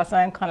नेवा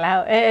भाषा खला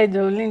ए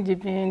जोलिन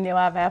जिपि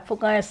नेवा भा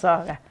फुकाए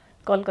सगा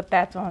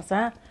कलकत्ता चौसा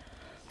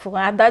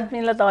फुका दाज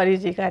पिनला त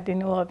अरिजी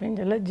काटिनु हो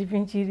पिनले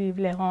जिपिन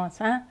चिरिबले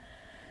हसा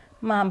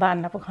मा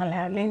बान प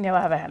खलाले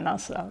नेवा भा न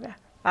सगा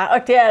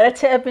अट्या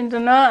छे पिन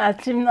न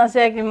चिम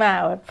नसे कि मा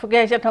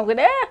फुके छ ठौक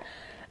दे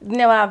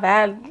नेवा भा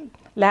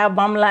ला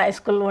बमला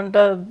स्कुल वन्ट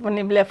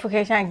पनि बले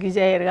फुके सा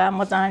गिजेरगा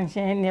म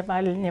चाहन्से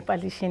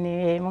नेपाली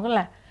सिने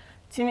मगला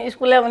चिम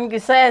स्कुल उनकी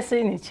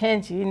सयासी नि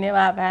छेची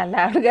नेवा भा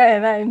लाड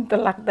गएन इन त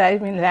लाग्दा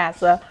मिल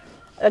रास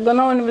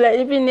गनाउनु बेला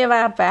इपि नेवा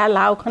भए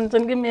लाउ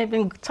खन्छन् कि मे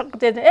पनि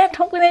छक्ते ए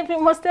ठोक नै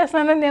पनि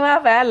मस्तेसन नेवा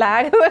भए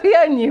लाग्यो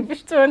या नि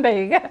पिस्टो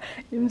दैगा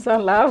इमसन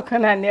लाउ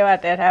खना नेवा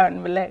टेरा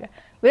भन्नु बेला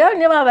गयो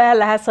नेवा भए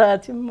लाछ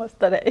छिम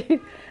मस्त रे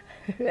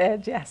ए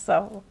ज्यासा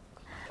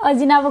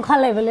अजिना अब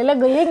खलै बोलेला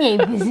गयो नि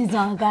बिसी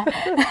जगा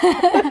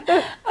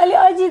अलि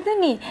अझै त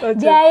नि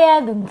ज्याया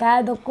धुंका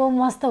दको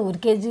मस्त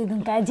हुर्के जु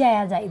धुंका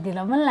ज्याया जाइदिल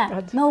मल्ला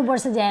 9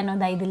 वर्ष ज्याया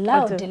नदाइदिल्ला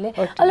होटलले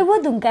अलि वो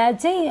धुंका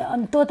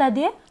चाहिँ तोता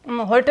दिए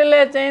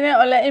होटलले चाहिँ ने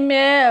अले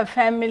इमे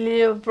family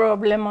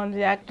problem on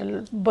the actual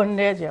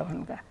बन्डे जे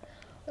हुनका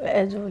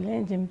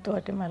एजुले जिम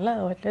तोटे मला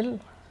होटल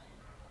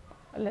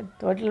अले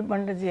होटल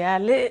बन्डे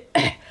ज्याले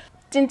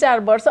 3-4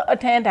 वर्ष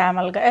अठे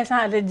ढामलका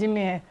एसाले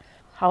जिमे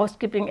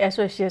हाउसकीपिंग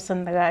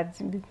एसोसिएशन दगा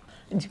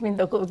जिमिन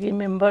दको की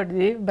मेंबर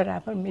दि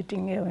बराबर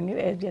मीटिंग है हुनी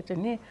एरिया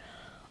चाहिँ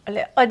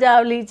अले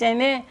अजावली चाहिँ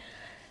ने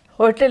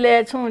होटल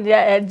छु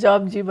या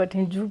जॉब जी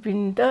बठे जुपिन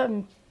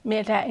त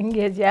मेटा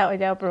एंगेज या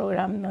ओजा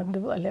प्रोग्राम न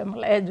दु अले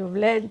मलाई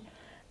जुबले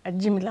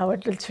जिमिला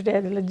होटल छुटे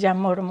दले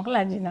जामहरु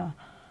मलाई जिन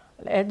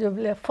अले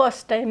जुबले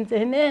फर्स्ट टाइम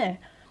चाहिँ ने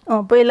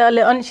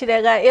पहिलाले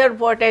अनसिरेगा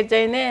एयरपोर्ट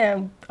चाहिँ ने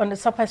अनि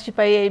सफा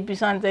सिपाही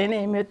बिसन चाहिँ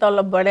ने मे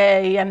तलब बडे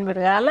यान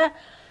बिरगाला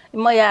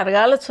म यार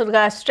गाल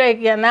छुरगा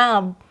स्ट्राइक या ना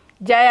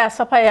जाया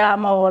सफाया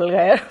माहौल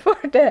गए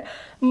एयरपोर्ट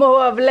म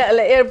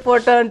अबले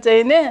एयरपोर्ट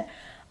चाहिँ ने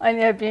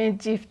अनि अपि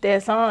चीफ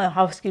तेसा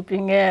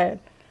हाउसकीपिंग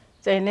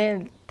चाहिँ ने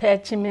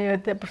थेचिमे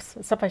ते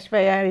सफा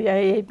सिपाही या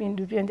ये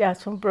पिंडु पिन जा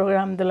सुम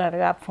प्रोग्राम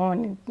दलरगा फोन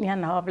या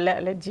ना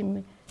अबले जिम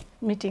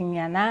मीटिंग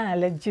या ना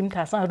ले जिम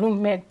थासा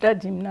रूममेट त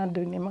जिम न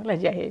दुनी मलाई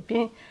जाए पि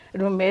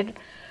रूममेट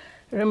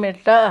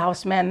त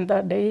हाउसम्यान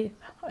त दे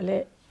अले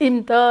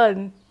इम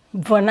त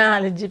बना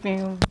ले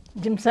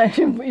जिम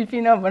सँग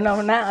इपिन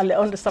बनाउना अले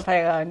अन्त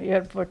सफाई गर्ने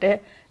एयरपोर्ट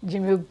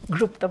जिम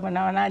ग्रुप त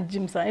बनाउना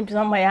जिम सँग इपिन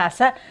म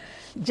आशा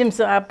जिम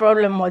सँग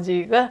प्रॉब्लम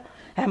मजिका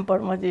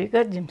ह्याम्पर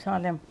मजिका जिम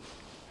सँग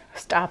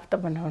स्टाफ त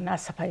बनाउना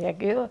सफाई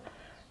के हो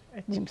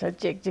जिम सँग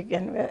चेक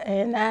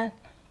एना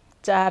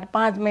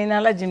 4-5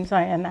 महिनाला जिम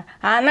सँग एना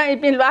हाना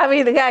इपिन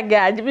बाबी गा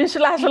गाज भी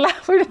सुला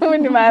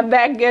पुनि मा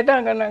बैग गेट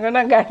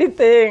गन गाडी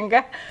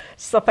तेंगा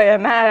सफाई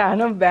ना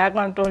हानो बैग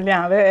कंट्रोल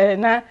यावे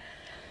एना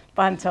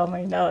 5-6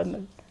 महिना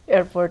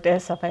एयरपोर्ट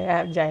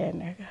सफाई जाए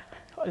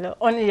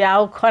अनि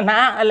याव खना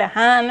अले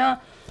हानो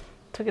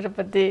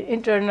थुकिरपति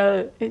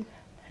इंटरनल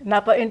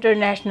नापा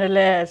इंटरनेशनल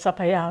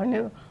सफाई आउने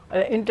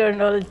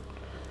इंटरनल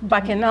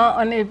बाकिन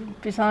अनि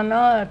पिसन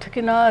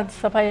थुकिन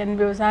सफाई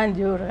व्यवसाय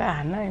जुर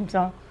हान इमस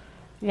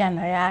यान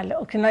याले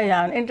ओकिन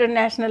यान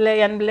इंटरनेशनल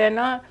यान ब्लेन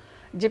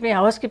जिपि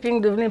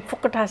हाउसकीपिंग दुनी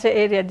फुकटा से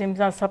एरिया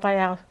दिमस सफाई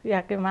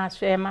याके मा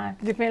स्वेमा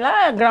दिपिला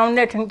ग्राउन्ड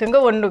ने ठिङठिङको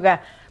वन्डुगा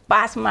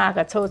पास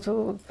माका छौ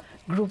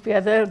ग्रुप या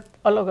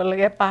अलग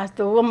अलग पास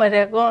तो वो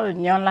मरे को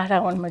न्यान लारा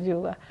वन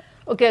मजुगा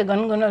ओके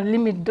गन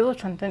लिमिट दो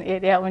छन्तन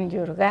एरिया वन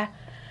जुरगा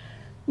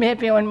मे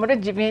पे वन मरे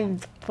जिपि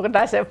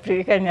फुकटा से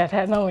फ्री का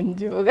न्याथा न वन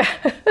जुगा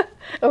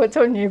ओ छ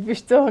नि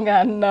बिस्तो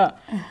गान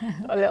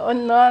अले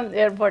अन्न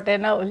एयरपोर्ट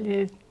न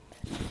ओली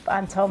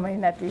 5-6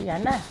 महिना ति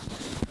हैन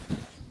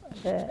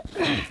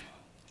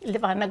ले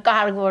पाना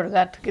कार्गो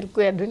गा ठकिर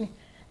कुया दुनी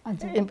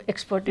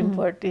एक्सपोर्ट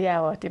इम्पोर्ट या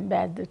हो तिम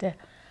ब्याज दुते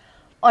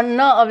अन्न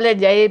अबले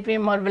जाए पि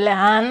मरबले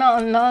हान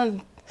अन्न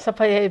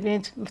सफाई पि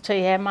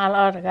छै माल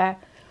अर्गा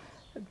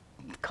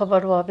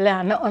खबर होबले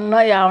हान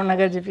अन्न याउन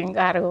ग जिपिङ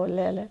कार्गो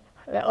ले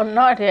अन्न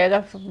ठेगा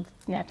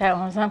न्याटा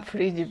हसा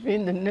फ्री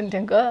जिपिङ दुन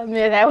ठेक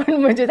मेरा वन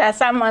मुझे ता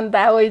सामान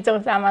ता ओइ चौ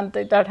सामान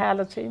त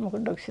ठालो छै मको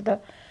डोक्सी त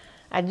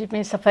आज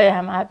पि सफाई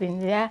हामा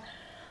पिन्या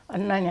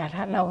अन्न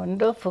न्याटा न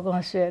वन्दो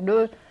फुगसे दो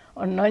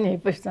अन्न नि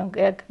पस्तङ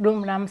एक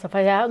रूम नाम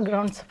सफाई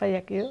ग्राउन्ड सफाई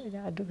के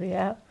या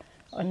दुया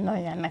अन्न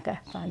यानका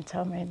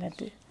 5-6 महिना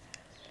ति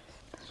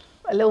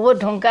अले वो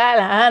ढोंका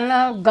हान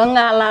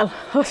गंगालाल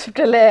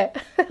हॉस्पिटल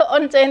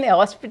अनचैन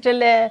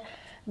हॉस्पिटल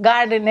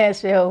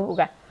गार्डनेस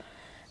होगा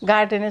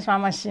गार्डनेस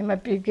फार्मेसी में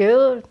पिक्यो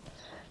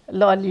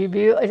लली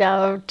भी जा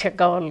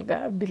ठेकावल का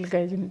बिल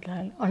का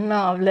जिमलाल अन्न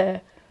अबले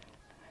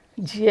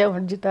जिए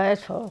जिता है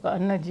छो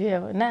अन्न जिए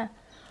ना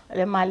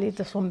अले माली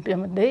तो सोमपे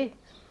में दे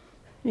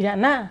या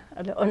ना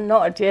अले अन्न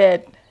अटे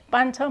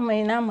 5-6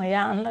 महिना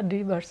मया अन्न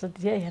 2 वर्ष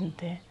दिए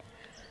हन्ते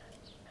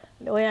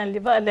ओया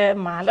लिबाले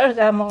मालर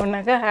का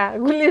मौनका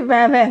गुली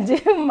बामे जे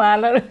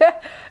मालर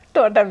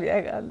टोटा बिया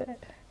गले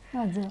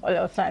हजुर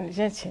ओले सानी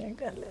चाहिँ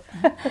छेगले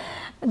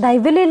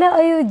दाइबेले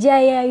अयो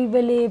जाया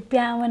इबेले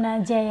प्यावना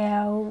जाया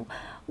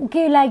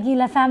उके लागि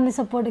ला फ्यामिली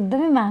सपोर्ट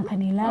एकदमै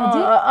माखनी ला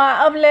जी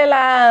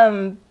अबलेला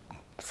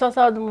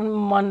ससद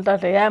मन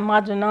त या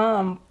माजुन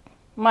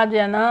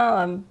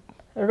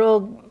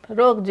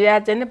रोग जिया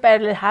चाहिँ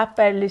पैरले हाफ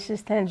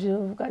पैरालिसिस थे जो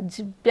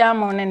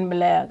प्यामौनेन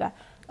बेलागा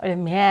अरे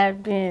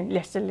मैं भी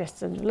लेस्टर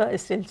जुला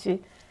एसएलसी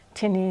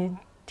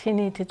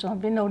थिनी थे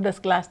चोंपी 9-10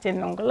 क्लास थे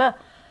नंगला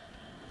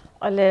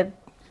अले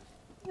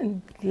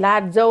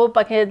लाट जाओ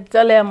पके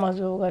चले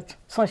मजोगा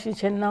सोची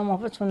छे न म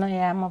पछुन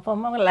या म प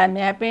मगला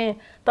मैं पे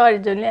तरी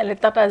जुले अले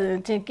तता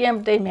छि केम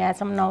ते म्या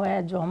सम न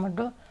वया जो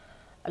मडो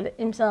अले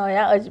इमसा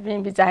या अजबी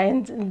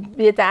बिचाइन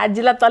बेता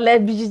आजिला तले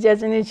बिजी जे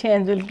चाहिँ छे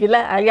जुल किला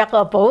या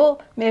कपो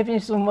मे पनि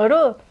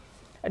सुमरो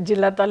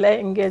जिल्ला तले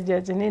एंगेज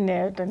जनी ने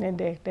तो ने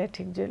देखते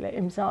ठीक जिल्ला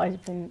इमसा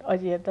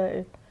अजी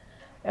त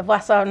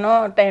वासा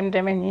नो टाइम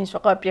नि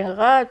सका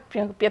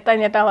पेता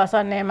नेता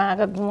वासा ने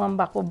मागा गुम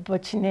बाको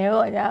बछिने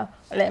हो या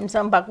ले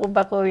इमसा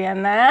बाको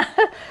याना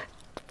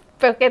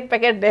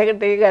पैकेट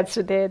देख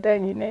सुते त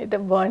नि त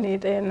बनी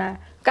त ना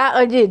का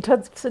अजी ठो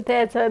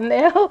सुते छ ने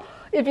हो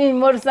इपि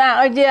मोरसा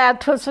अजी आ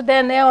ठो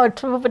सुते ने हो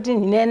ठो पटि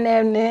ने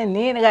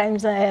नि गा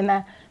इमसा ना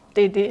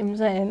त्यति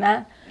इमसा ना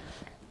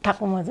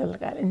ठाकु मजल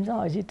का इमसा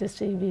अजी त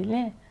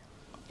सेबिले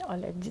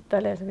अले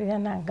जितले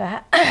याना गा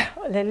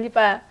अले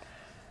लिपा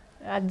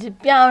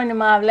जिप्याउने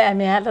मावले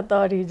हामी हात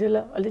तरी जुल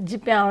अले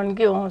जिप्याउन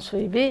के हो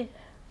सोइबी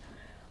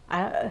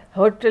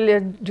होटल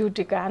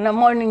ड्यूटी का ना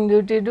मॉर्निंग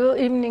ड्यूटी डू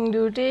इवनिंग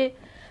ड्यूटी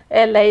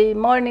एलाई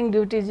मॉर्निंग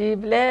ड्यूटी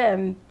जीबले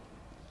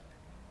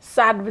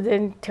 7 बजे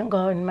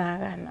ठंगन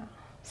मागाना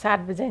 7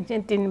 बजे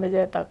चाहिँ 3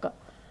 बजे तक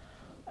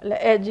अले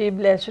ए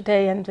जीबले सुते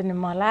यन्चने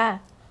मला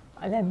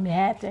अले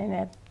म्या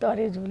चाहिँ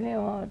तरी जुले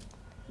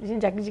जिन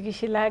जाकी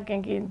सिला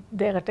के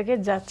देखट के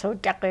जाछौ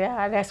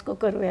ट्याकया राइस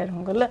कुकर वेर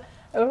हुँगल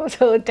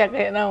सो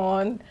ट्याकया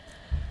वन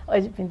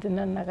अझ पिन्त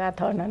ननका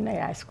थन नै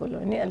हाई स्कुल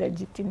हो नि अले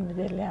 3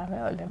 बजे ल्यामे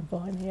अले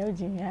बनियो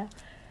जिया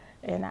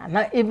एना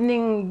न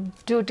इवनिङ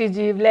ड्युटी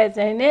जीवले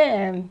चाहिँ नि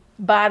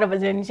 12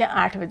 बजे नि चाहिँ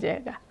 8 बजे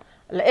का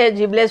अले ए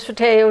जीवले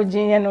सुठे यो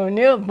जियन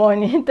हुन्यो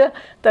बनि त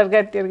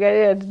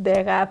तरकारी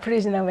देखा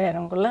फ्रिज न भएर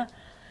हुँगल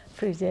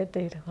फ्रिज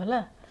त्यही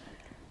होला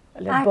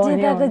आज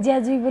तक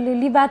ज्याजी बोले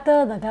लिबा त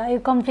दका यो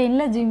कम्प्लेन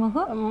ल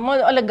जिमको म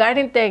अले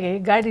गाडी तेगे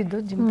गाडी दु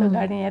जिम त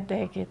गाडी या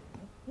तेगे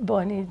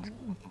बनी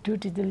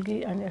ड्यूटी दिल्गी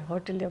अनि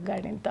होटल यो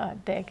गाडी त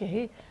तेगे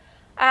ही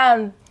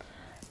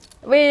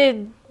वे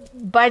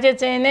बाजे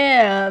चाहिँ ने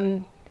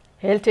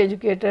हेल्थ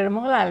एजुकेटर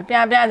मलाई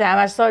प्या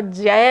झामा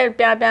सज्याए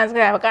प्या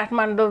के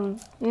काठमाडौँ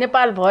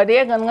नेपाल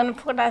भरि गनगन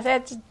फोटा से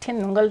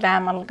थिन हुंगल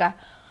दामलका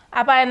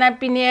आपाना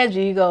पिने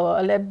जुइ गो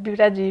अले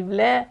बिटा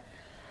जीवले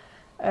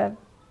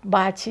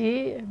बाछी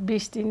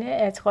 20 दिने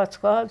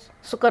एचकचक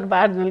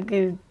शुक्रबार जुल्की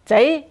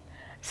चाहिँ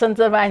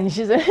सन्चबार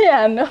निसी चाहिँ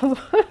आनो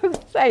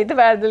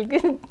साइतबार जुल्की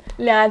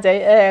ल्या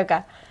चाहिँ एका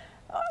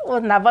ओ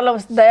नापल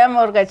दया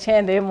मोरका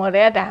छे दे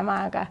मोरे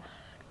ढामाका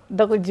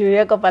दको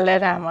जुए कपाले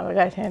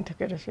रामलका छे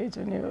ठकेर सै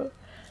जुनि हो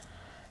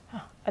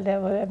अले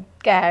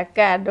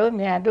का दो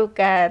म्याडो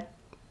का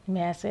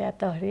म्यासे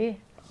तहरी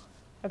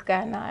का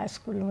ना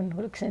स्कुल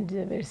मन सेन्ट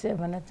जेभियर्स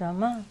भन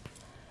चमा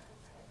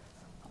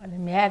अनि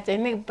म्या चाहिँ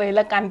नि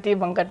पहिला कान्ति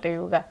बंकटे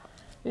होगा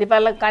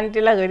लिपाला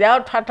कान्तिला गजाउ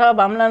ठठ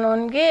भामलन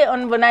उनकी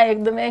अन बना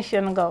एकदमै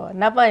शन गव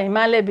नपा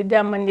हिमालय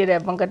विद्या मन्दिर है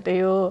बंकटे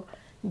हो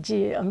जी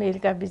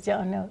अमेरिका बीच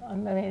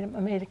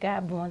अमेरिका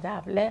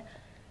भोजापले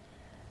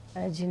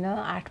जिन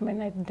 8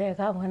 महिना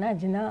देखा भना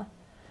जिन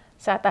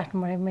 7-8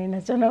 महिना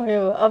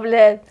चनयो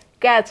अबले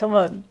क्या छ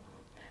म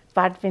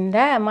पाट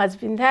पिन्धा मज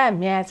पिन्धा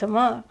म्या छ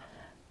म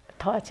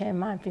थ छ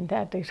मा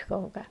पिन्धा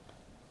त्यसकोका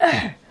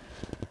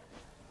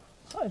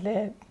अले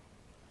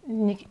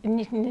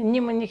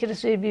निखेर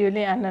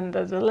सुइबियोले आनन्द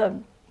जल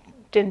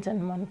टेन्सन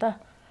मन त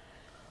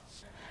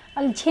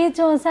अलि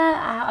छेचोसा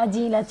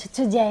अजिला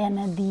छुछु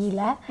ज्याना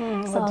दिला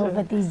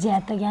सौपति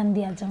ज्यात ज्ञान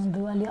दिया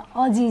चंदु अलि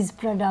अजीज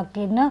प्रोडक्ट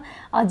न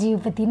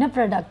अजीपति न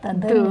प्रोडक्ट त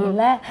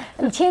दिला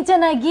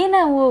छेचना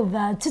गेना वो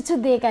छुछु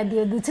देका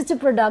दियो दु छुछु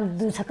प्रोडक्ट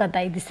दु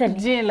छकताइ दिस नि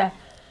जिला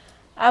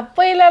अब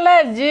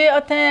पहिलाला जे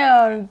अथे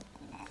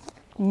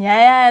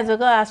न्याय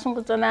जग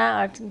आसुको चना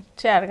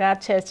चारगा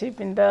छेछि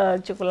पिन्द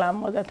चुकुला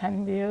मजा थान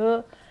दियो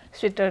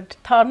स्वेटर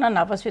थर्न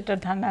नप स्वेटर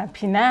थाना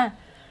फिना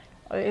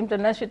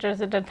इन्टरनेट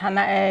स्वेटर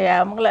थाना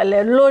या मगला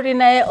लोरी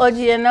नै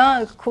अजिएन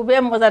खुबे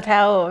मजा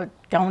थाओ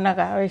ढाउना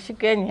का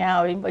सिके न्या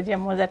होइ बजे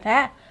मजा था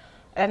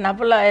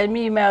नपला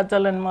मी मा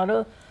चलन मरो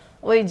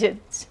ओइ जे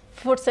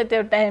फुर्सद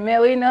टाइम में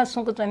ओइ न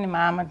सुको चनि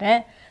मामा थे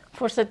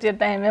फुर्सद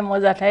टाइम में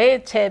मजा थाइ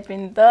छे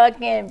पिन्त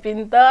के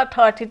पिन्त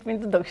ठठी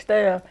पिन्त दक्ष्त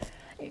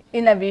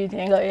इना बि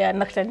थेगा या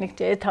नक्सा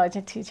निक्चे था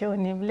छ थिछे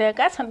उनीले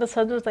का छन त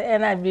सजु त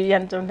एना बि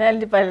यान चोन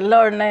लिपा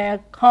लड्न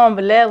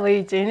खम्बले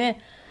ओइ चाहिँ नि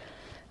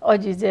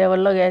अजी जे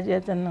लगा जे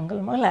नंगल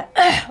मला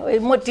ओइ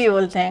मोटी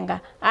बोलथेगा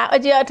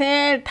अजी अथे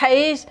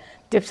थाइस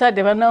टिप्सा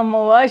देबा न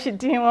म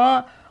सिटी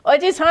म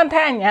अजी छन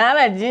था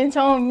न्याला जिन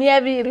छौ मिया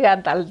बि गा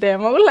डालते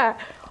मला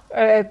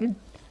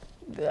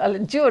अले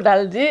जो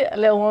डाल जी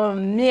अले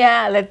मिया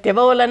अले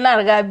तेबोला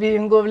नरगा बि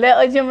गोबले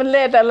अजी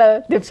मले तल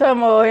टिप्सा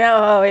म या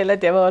वेला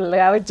तेबोला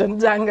आ जन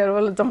जांगर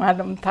बोल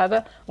टमाटम था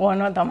र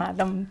वनो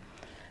टमाटम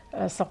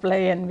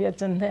सप्लाई एन्ड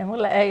बेचन थे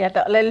मलाई या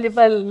त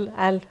लिपल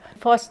हाल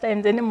फर्स्ट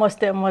टाइम चाहिँ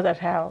मस्ते मजा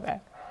थाहा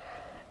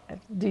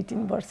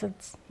 2-3 वर्ष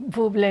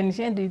बुबले नि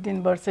चाहिँ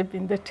 2-3 वर्ष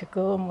पिन्द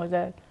ठिको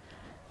मजा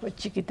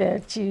चिकिते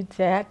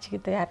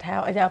चिकिते थाहा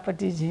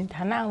अजापट्टि झिन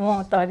थाना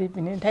म तरी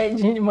पिने थाइ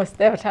झिन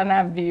मस्ते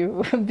थाना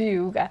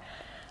बिउगा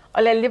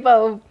अले लिपा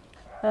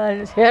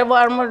हेयर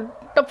वार्म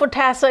टप्पु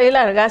ठा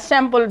सहिलाहरुगा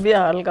स्याम्पल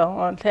बिहलगा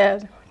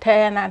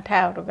थेना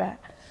थाहरुगा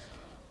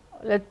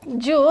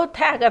जो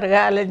था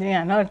करगा ले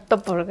जियानो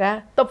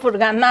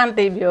तपुरगा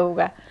नान्ते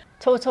बिउगा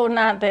छौ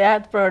नान्ते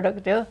याद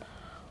प्रोडक्ट हो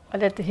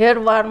अले हेयर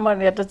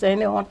वार्मर या त चाहिँ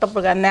नि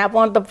तपुरगा न्याप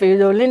त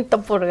पिजोलिन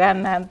तपुरगा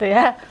नान्ते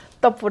या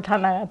तप्पु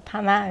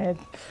थाना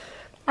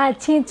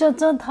छिचो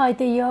थै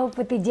त यो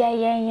पति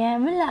ज्या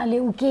मला अलि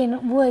उके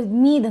वो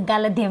मी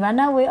धकाला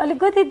देवाना वे अलि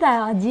कति त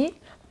अजी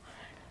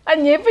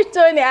अनि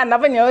पिचो नि आना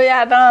पनि हो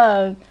या त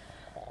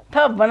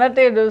थप भन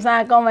ते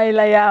सा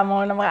कमाइला या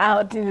मन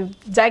आ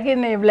जाकी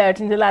नै ब्ला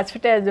थिन ला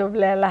छुटे जो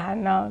ब्ला ला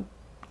न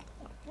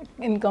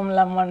इन्कम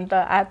ला मन त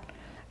आ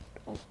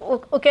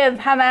ओके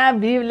थाना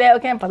भिले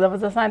ओके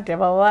भजा साटे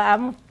बाबा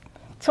आम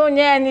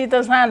छोन्या नि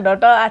त सा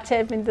डट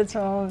आछे पिन त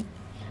छौ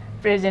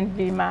प्रेजेन्ट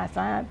बिमा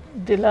सा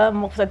दिल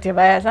मुख सथे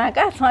भया सा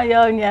का छ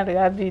यो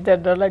न्यारगा बि त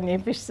डल नि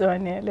पिसो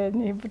नेले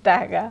नि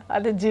पुटागा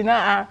अले जिना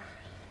आ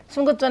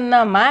सुंगु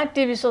चन्ना मा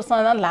टिभी शो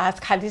सन लाज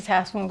खाली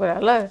छ सुंगु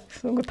ल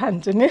सुंगु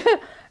थान्छु नि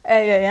ए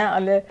यहाँ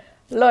अले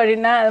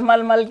लरिना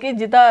मलमल कि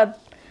जित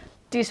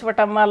 30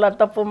 वटा माला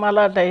तप्पु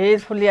माला ढै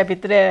फुलिया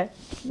भित्रे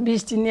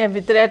 20 चिनिया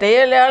भित्रे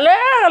ढैले अले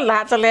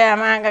लाचले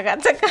मागा का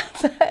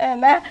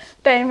ना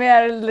टाइम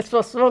यार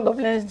सोसो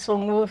गप्ले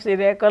सुंगु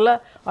सिरेकल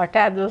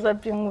हटा जोस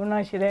पिंगु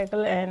न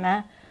सिरेकल एना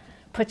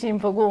फचिम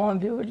फगु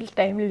बिउ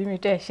टाइम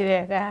लिमिट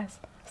सिरेका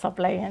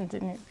सप्लाई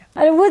हन्जनी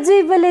अरे वो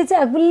जी बले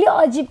चाहिँ गुल्ली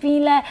अजी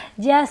पिला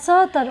ज्यास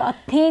तर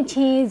अथे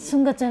छे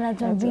सुंग चना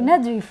चन बिना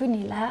जुइ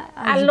फुनिला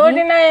आ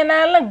लोडिना एना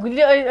ल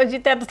गुल्ली अजी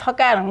त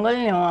थका रंगल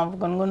नि हो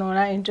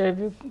गुनगुनना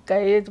इन्टरभ्यु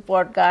कै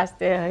पडकास्ट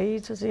ते है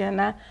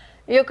छुसिना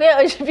यो के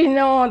अजी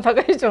पिनो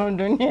थकै छ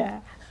दुनिया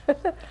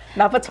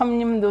नाप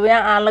छमनिम दुया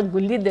आल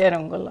गुल्ली दे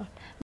रंगल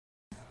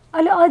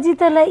अले अजी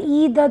तलाई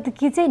ई दत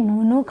कि चाहिँ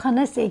नुनु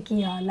खन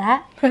सेकी होला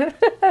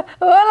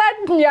होला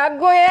या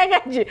गया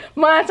गाजी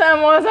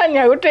माछा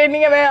न्याउ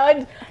ट्रेनिङ भए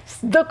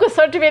दको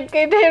सर्टिफिकेट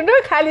कै थियो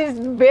खाली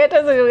बेट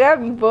गा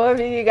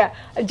बबिगा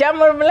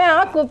जमर बले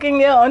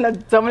कुकिङ अन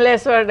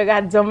जमलेश्वर गा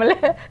जमले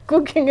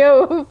कुकिङ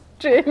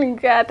ट्रेनिङ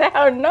का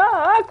था न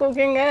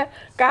कुकिङ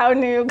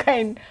काउनी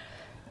काइन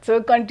सो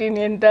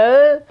कन्टिनेन्टल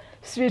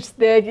स्वीट्स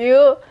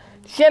देखियो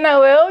सेना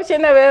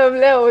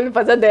ले ओल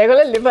पचा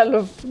देगले लिपालु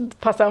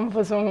फसम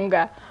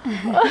फसुंगा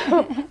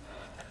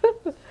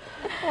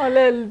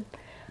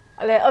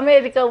अले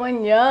अमेरिका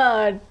वन्या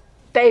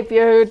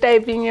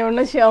टाइपिङ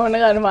न सियाउन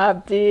गर्नु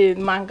आपति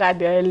मांका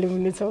दे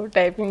लिमुनि छौ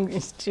टाइपिङ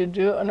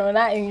इन्स्टिट्युट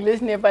अनना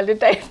इंग्लिश नेपाली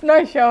टाइप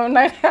न सियाउन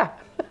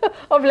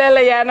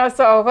अबले या न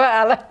सौख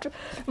आला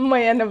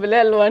मयन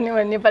बले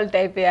लवनी नेपाली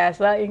टाइप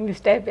यासा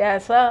इंग्लिश टाइप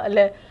यासा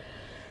अले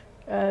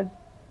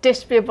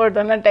टेस्ट पेपर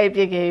दन टाइप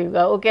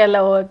गेगा ओकेला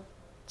हो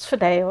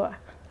छुटायो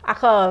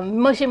आख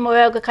मसी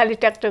मोबाइल को खाली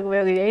ट्याक्टक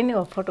वेग यही नि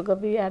हो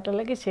फोटोकपी याटो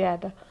लागि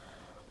छ्याट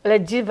ले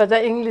जी बजा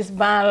इंग्लिश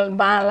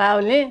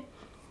बालाउले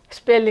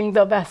स्पेलिङ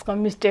द बास्को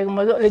मिस्टेक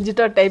मजो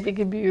जिटर टाइप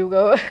की बिउ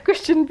go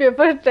question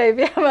paper type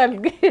Yamala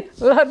कि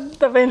ल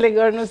तपाईले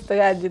गर्नुस् त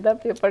गाजी त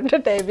पेपर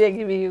त टाइप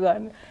की बिउ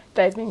गर्नु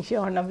टाइपिङ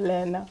सिउन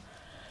ब्लेन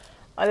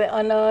अले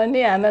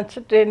अनि हान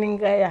ट्रेनिङ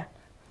गया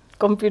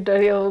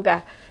कम्प्युटर योगा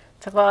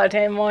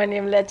छकठे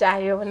मनिमले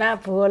चाहियो ना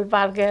भूगोल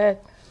पार्के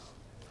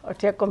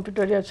अठे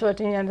कम्प्युटर यो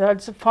छोटी यहाँ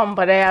फर्म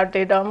भरे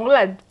आउटे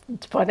डमला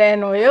भरे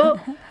नो यो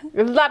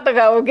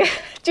लाटका ओके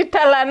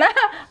चिट्ठा लाना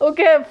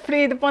ओके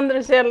फ्री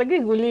 1500 लगी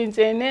गुली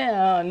चाहिँ ने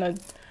न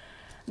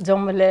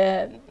जमले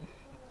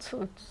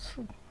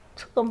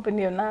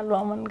कंपनी हो ना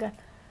लोमन का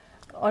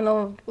अनो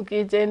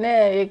ओके चाहिँ ने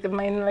 1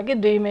 महिना लगी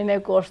 2 महिने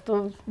कोर्स तो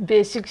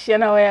बेसिक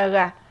सेना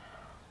होयागा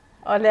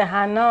अले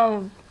हान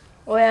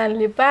ओया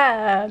लिपा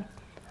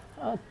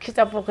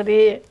खिचा पोखरी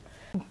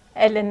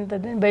एलेन त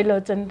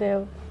बैलोचन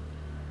देव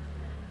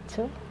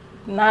छु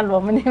नाल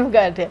भमनि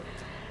गाथे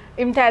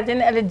इम्था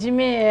चाहिँ अहिले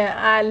जिमी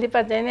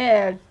लिपा चाहिँ नि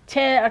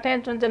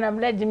 6-8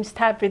 चुनचनाबले जिम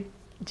स्थापित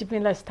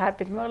जिमीला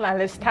स्थापित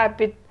मलाई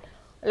स्थापित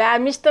ला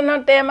मिस्टर न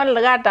टेमल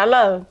लगा टाल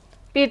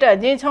पीट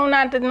जी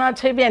छौना त न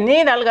छैबे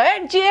नि डाल गए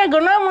जे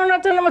गुन मन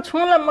त न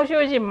छुला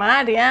मसोजी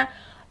मार यहाँ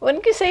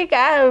उनकी सही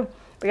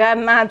का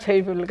ना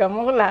छैबुल का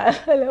मोला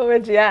ले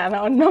जिया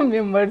अन्न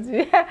मेंबर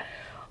जी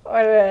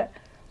और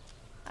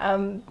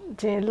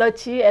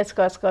लची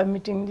एसकस का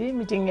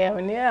मीटिंग है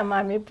उन्हें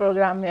मामी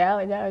प्रोग्राम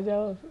या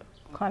जाओ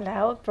खाना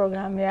हो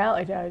प्रोग्राम या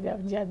जाओ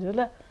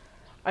ज्याजुला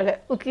अरे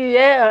उकी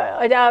ये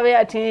अजावे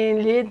अच्छी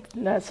लीड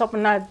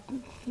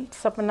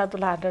सपना तो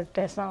लाडर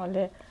टेस्ट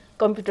वाले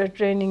computer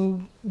training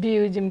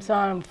view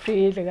jimson free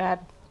लगा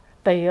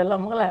तैयार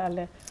मगला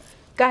वाले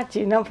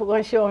काची ना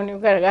फुकन शोनी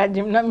कर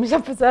जिम ना मिसा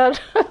पचार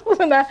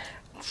ना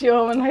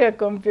शोन है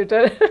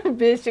कंप्यूटर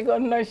बेसिक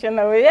नोशन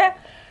है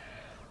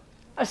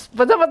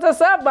पता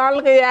सब बाल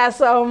के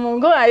यास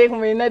मुंगो 1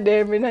 महीना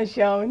 1.5 महीना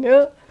शाउन्यो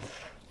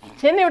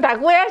छेनी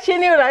उठाको या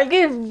छेनी उठा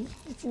कि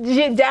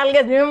जाल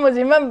के जिम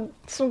मुजिमा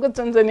सुको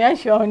चन्चनिया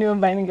शाउन्यो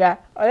बाइनगा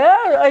अरे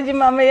अजी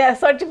मामा या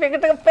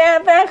सर्टिफिकेट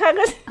पे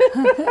खाको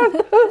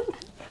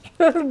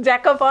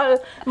जैकअप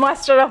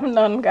मास्टर अफ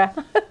नन का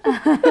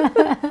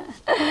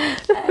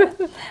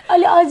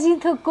अलि अझै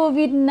थो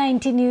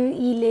कोभिड-19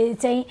 इले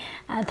चाहिँ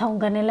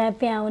थौकनेलाई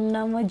प्याउन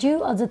मजु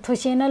अझ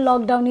थोसेन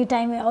लकडाउन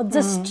टाइम अझ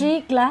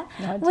स्ट्रिक्ट ला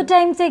वो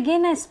टाइम चाहिँ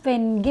गेना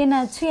स्पेन्ड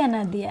गेना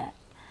छुयाना दिया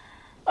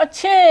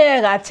अच्छे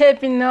गाछे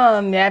पिन्न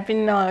म्या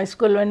पिन्न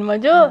स्कुल वन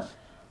मजु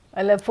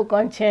अले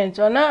फुकन छे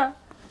चोना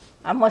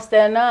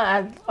मस्ते न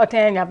अथे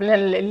आपले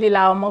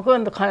लीलाओ मको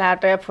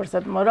खलाटे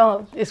फुर्सत मरो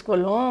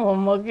स्कूल हूँ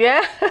होमवर्क या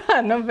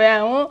न बे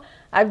हूँ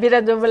अबिरा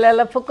जो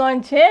बोलेला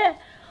फुकन छे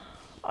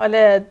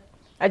अले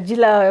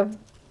जिला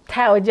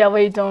था हो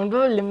जावई जोंदु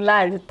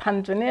लिमला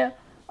थान चुने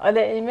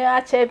अले इमे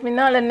अच्छे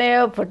पिना ले ने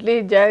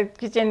फुटली जा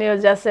किचन यो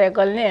जा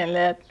साइकल ने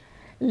ले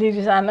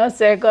लिरिसानो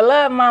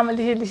साइकल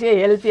मामली लिसे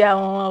हेल्प या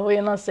वो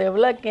न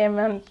सेवला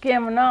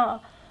केम न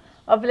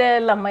अबले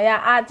लमया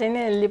आ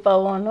चाहिँ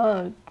लिपाउनो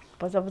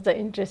पचा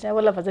इंट्रेस्ट है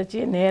बोला पचा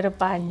ची नेर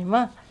पानी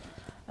में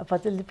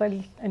पचा लिपा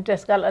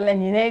इंट्रेस्ट का अले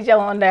निने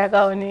जाऊँ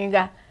देखा उन्हीं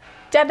का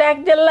चाटा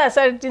चल्ला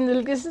सर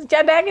चिंदल किस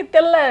चाटा के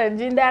चल्ला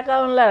जिंदा का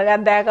उन लगा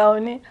देखा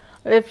उन्हीं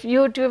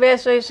यूट्यूब है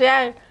सोया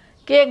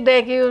केक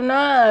देखी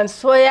उन्हें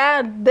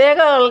सोया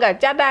देखा उनका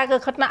चाटा का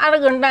खतना 8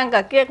 घंटा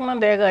का केक न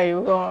देखा ही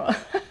वो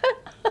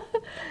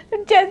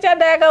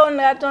चाटा का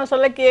उनका तो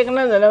सोला केक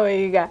न जला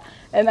वहीगा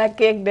एना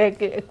केक देख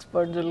के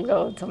एक्सपर्ट जुलगा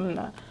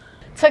उतमना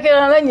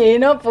सकेला नहीं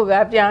न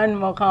पुगा प्यान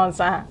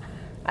मखासा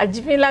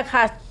अजपिला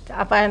खास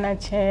अपाना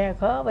छे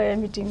ख वे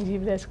मीटिंग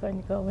जिब्रेस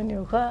कनि ख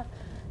भन्यो ख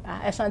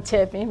ऐसा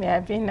छे पे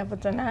मैं पे न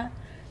पतना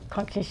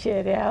खखि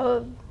शेरे हो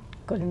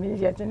कुलमिल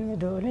जतन में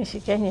दोने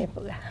सिके नि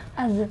पुगा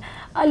हजुर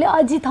अलि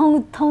अझै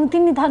ठाउँ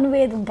तिनी थानु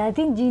वे हुँदा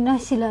थिन जिन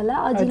सिलला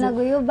अझै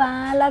लगयो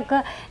बालक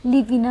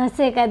लिपिन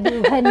सेका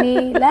दुखने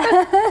ला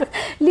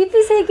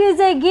लिपि सेके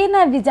चाहिँ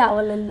गेना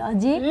बिचावल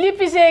अझै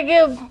लिपि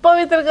सेके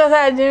पवित्र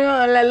कथा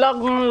जिले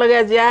लकडाउन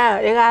लगा जा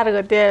 11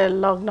 गते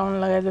लकडाउन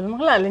लगा जा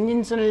मलाई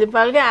निन्सुन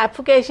लिपाल के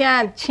आफु के स्या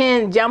छे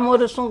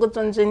जामोर सुंको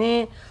चन्चनी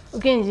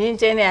उकिन जि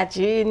चाहिँ नि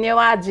आछि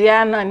नेवा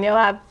जिया न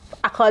नेवा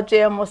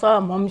आखचे मस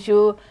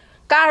मम्सु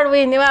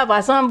कार्डवे नेवा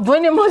भाषा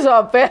बुनि म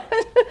सपे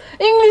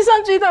इंग्लिश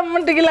चाहिँ त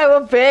मन्टिला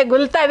पे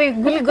गुलतारी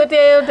गुल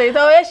गते थै त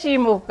ए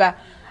सिमुका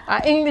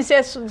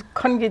इंग्लिश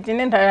खनगिति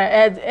ने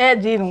ए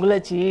जिन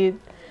गुलछि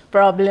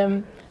प्रॉब्लम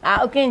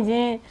ओके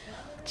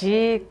जी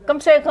कम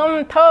से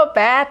कम थो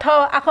पे थो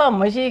आख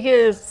मसी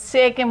के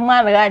से के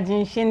मारगा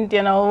जि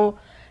सिन्तेन हो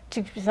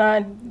ठीक पिसा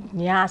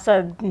यहाँ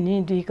स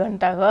नि 2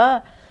 घण्टा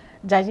ग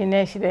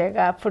जाजिने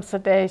सिरेगा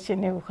फुर्सते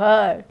सिने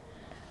ख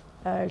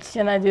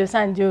सेना जो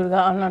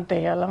सांजुरगा अनते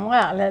हलम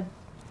अले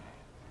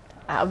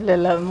अबले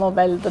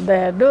मोबाइल त दे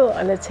दो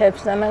अले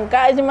छेपसन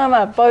काजमा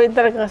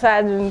पवित्र कसा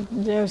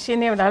जो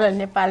सिने ढाल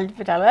नेपाल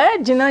पिटाल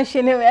जिन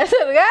सिने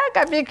एसरगा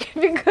कापी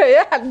कापी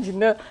गयो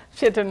जिन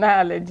सेटना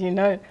अले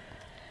जिन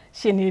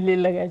सिनीले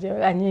लगा जो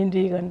अनि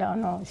 2 घण्टा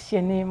न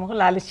सिनी मको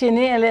लाले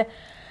सिनी अले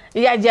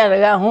या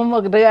जरगा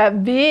होमवर्क दगा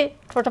बी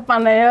फोटो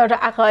पानायो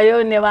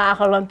आखयो नेवा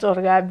आखलन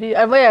चोरगा बी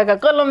अब या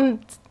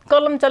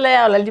कलम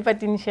चलाय होला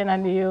लिपातिन सेना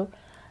लियो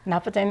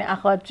नाप चाहिँ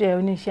आख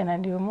चेउनी सेना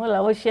लियो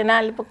मला ओ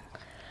सेनाले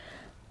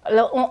ल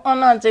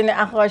अन चाहिँ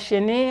आख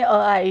सेनी अ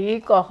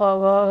आई क ख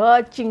ग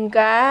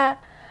चिंका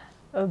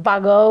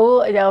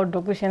बागौ या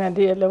ढोकु सेना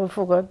दिएले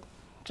फुगत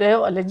चाहिँ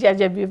अले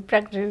ज्या be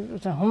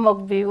practice homework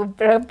be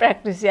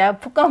practice या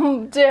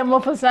फुकम चाहिँ म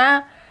फसा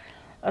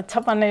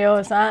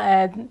छपनायो सा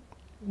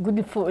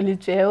गुडी फुली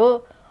चाहिँ हो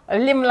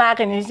लिमला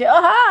के नि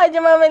चाहिँ अझ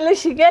मैले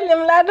सिके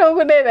लिमला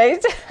ढोकु दे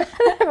रहेछ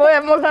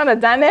म खान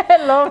जाने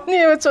लम्नी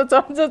छ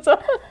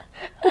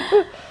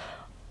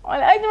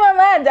अले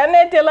अझमा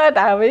जाने तेला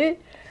धाबै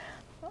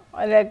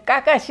अले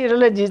काका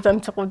सिरले जितन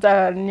छकुचा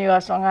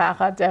निगासँग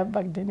आखा चाहिँ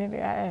बग्दिने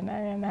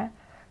हैन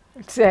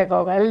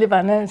सेको गल्ली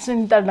भने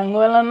सिन्ता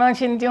ढंगोला न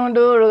सिन्त्यौ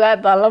डुरुगा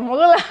तल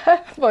मगला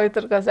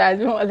पवित्र का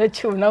साजु अले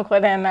छुन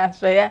खोरे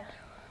नासया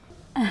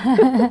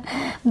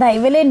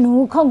दाइबेले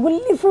नु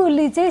खगुल्ली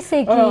फुली चाहिँ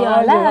सेकी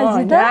होला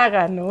अझै त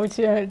नागा नु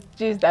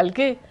चीज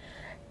दलकी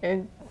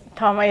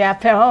थमा या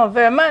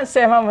फेमा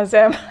सेमा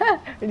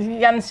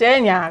यान से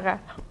न्यागा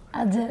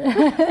हजुर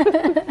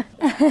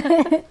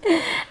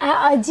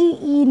अझै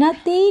इ न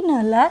त्यही न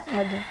ल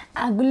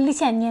गुल्ली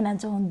छान्ने न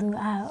चोन्दु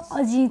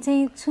अझै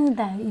चाहिँ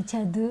छुदा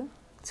इच्छा दु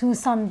छु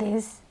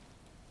सन्देश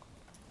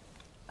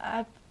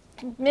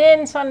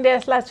मेन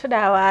सन्देशला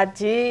छुडावा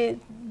जी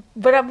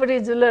बराबरी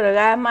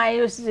जुलरगा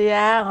मायुस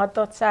जिया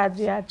हतोत्सा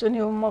जिया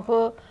चुनि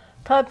मखो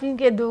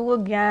थपिके दुगो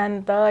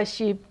ज्ञान त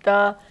शिव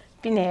त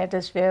पिने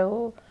हेटस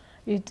भेउ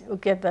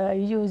उके त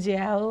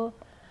युजिया हो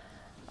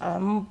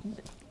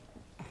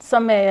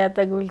समय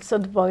त गुल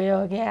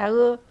सदुपयोग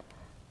गयो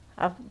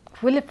अब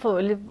फुली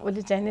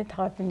चाहिँ नि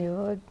थपिने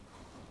हो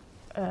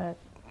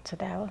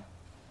छुटा हो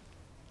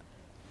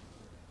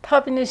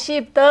थपिने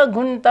शिव त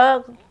गुण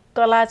त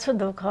कला छु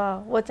दुख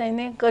वो चाहिँ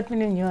नि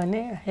कतिने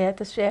न्योने हे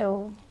त सेउ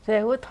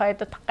थय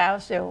त थकाउ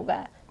सेउगा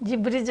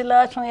जिब्री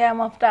जिला छया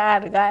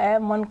मफ्तार गा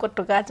मन को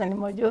टुका चाहिँ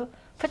मजो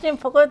फटिम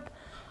फकत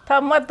थ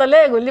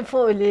मतले गुली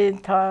फुली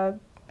थ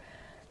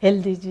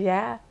हेल्दी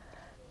जिया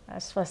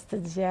स्वस्थ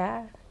जिया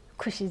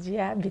खुशी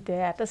जिया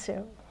बितेया त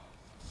सेउ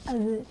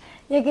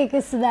एक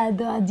सुधार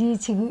दो अझै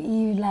छिगु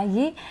इ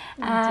लागि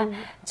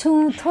छु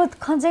थोत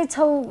खञ्चै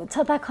छौ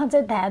छता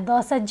खञ्चै धा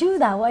दसा जु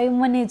धा वइ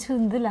मने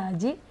छुन्दुला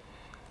अझै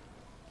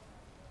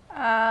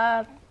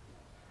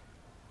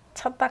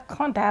छता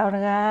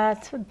खँधाउरगा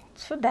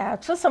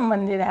छु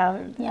सम्बन्धी धा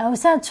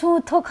याउसा छु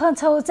थो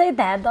खन्छौ चाहिँ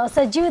धा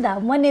दसा जु धा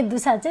मने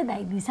दुसा चाहिँ धा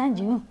दिसा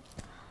जु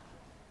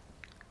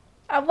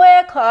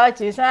Avoy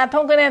khoi sa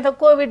thong kene to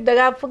covid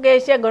daga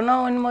phuke se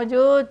gono un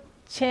moju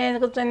chen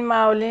ko chen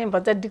mauli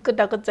bhaja dik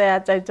dak cha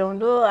chai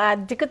chondu a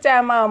dik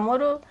cha ma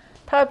moru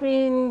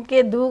thapin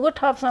ke dugo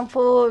thap sam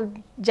fo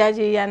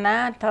jaji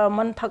yana th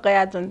man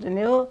thakaya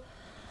chonjune ho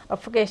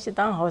phuke se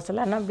ta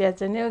hosla na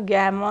बेचने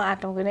game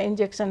atom kene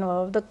injection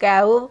ho to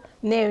kau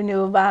ne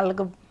bal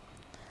ko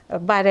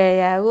bare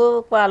ya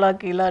go kwala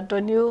kila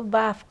to new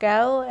baf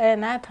kau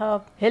ena th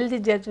healthy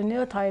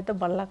jechune thai to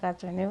balla ka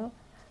chune ho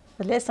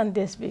ले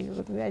सन्देश भी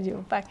गाजी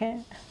पाखे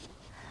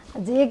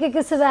जे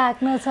के सुबह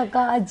acno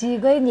सका अजी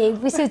गई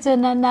ने विशेष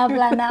चना ना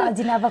प्लाना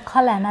अजी ना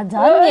खलाना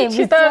झन् ने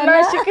बिचना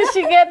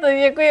सिके त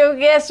यको यो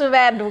गे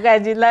सुबह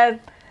ढुकाजिला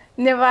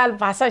नेपाल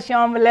भाषा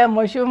सिमले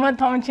मसुम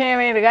थम छे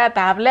मेरगा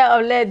ताबले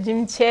अबले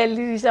जिम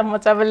छेली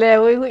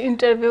समचबले वो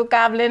इंटरव्यू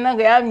काबले न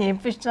गया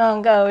नि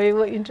पिसंगा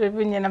वो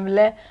इंटरव्यू ने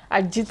नमले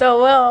अजी त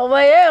वो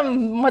ये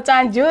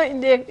मचान जो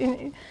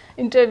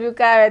इंटरव्यू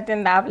का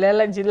तेन दाबले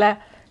ल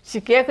जिला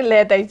सिके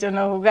ले तै चन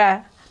होगा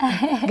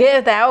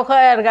गे ताउ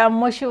खरगा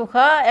मसु ख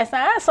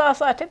ऐसा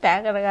ससठे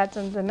तागरगा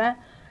चनजना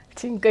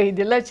छिंकै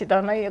दिला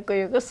छितन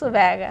यको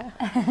सुबागा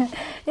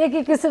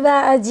एक सुबा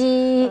अजी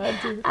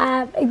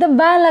एकदम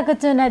बालाको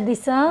चना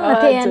दिस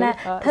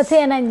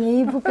थथेना नि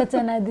बुक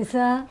चना दिस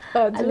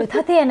अले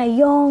थथेना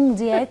यङ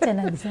जे है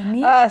चना दिस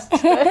नि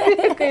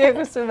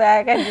यको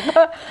सुबागा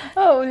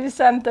ओली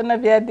सन्तन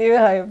बिया दिवे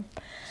है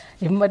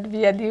हिम्मत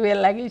बिया दिवे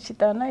लागि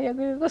छितन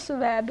यको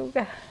सुबा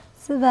दुका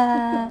सुबा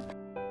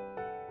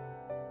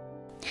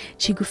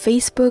Chigu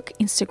Facebook,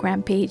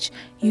 Instagram page,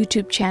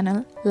 YouTube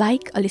channel,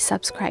 like ali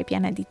subscribe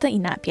yana dita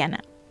ina piana.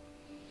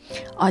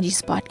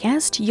 Audi's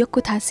podcast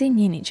yokko thase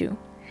nyeniju.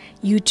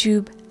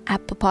 YouTube,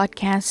 Apple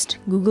Podcast,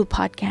 Google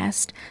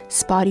Podcast,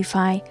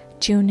 Spotify,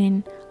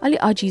 TuneIn, ali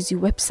Audi's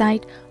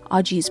website,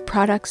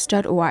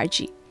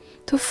 audi'sproducts.org.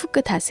 To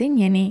fuka thase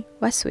nyene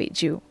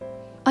wasweju.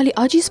 Ali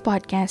Audi's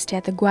podcast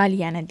ya ta gwali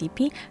yana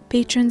dipi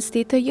patrons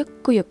deta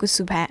yokko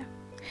subha.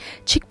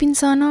 Chikpin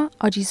sana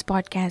Audi's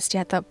podcast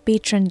ya ta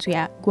patrons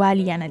ya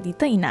gwali yana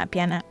dita ina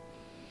piana.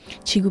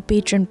 Chigu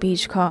patron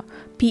page ka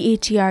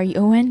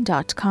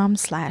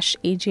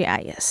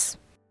patreon.com/ajis.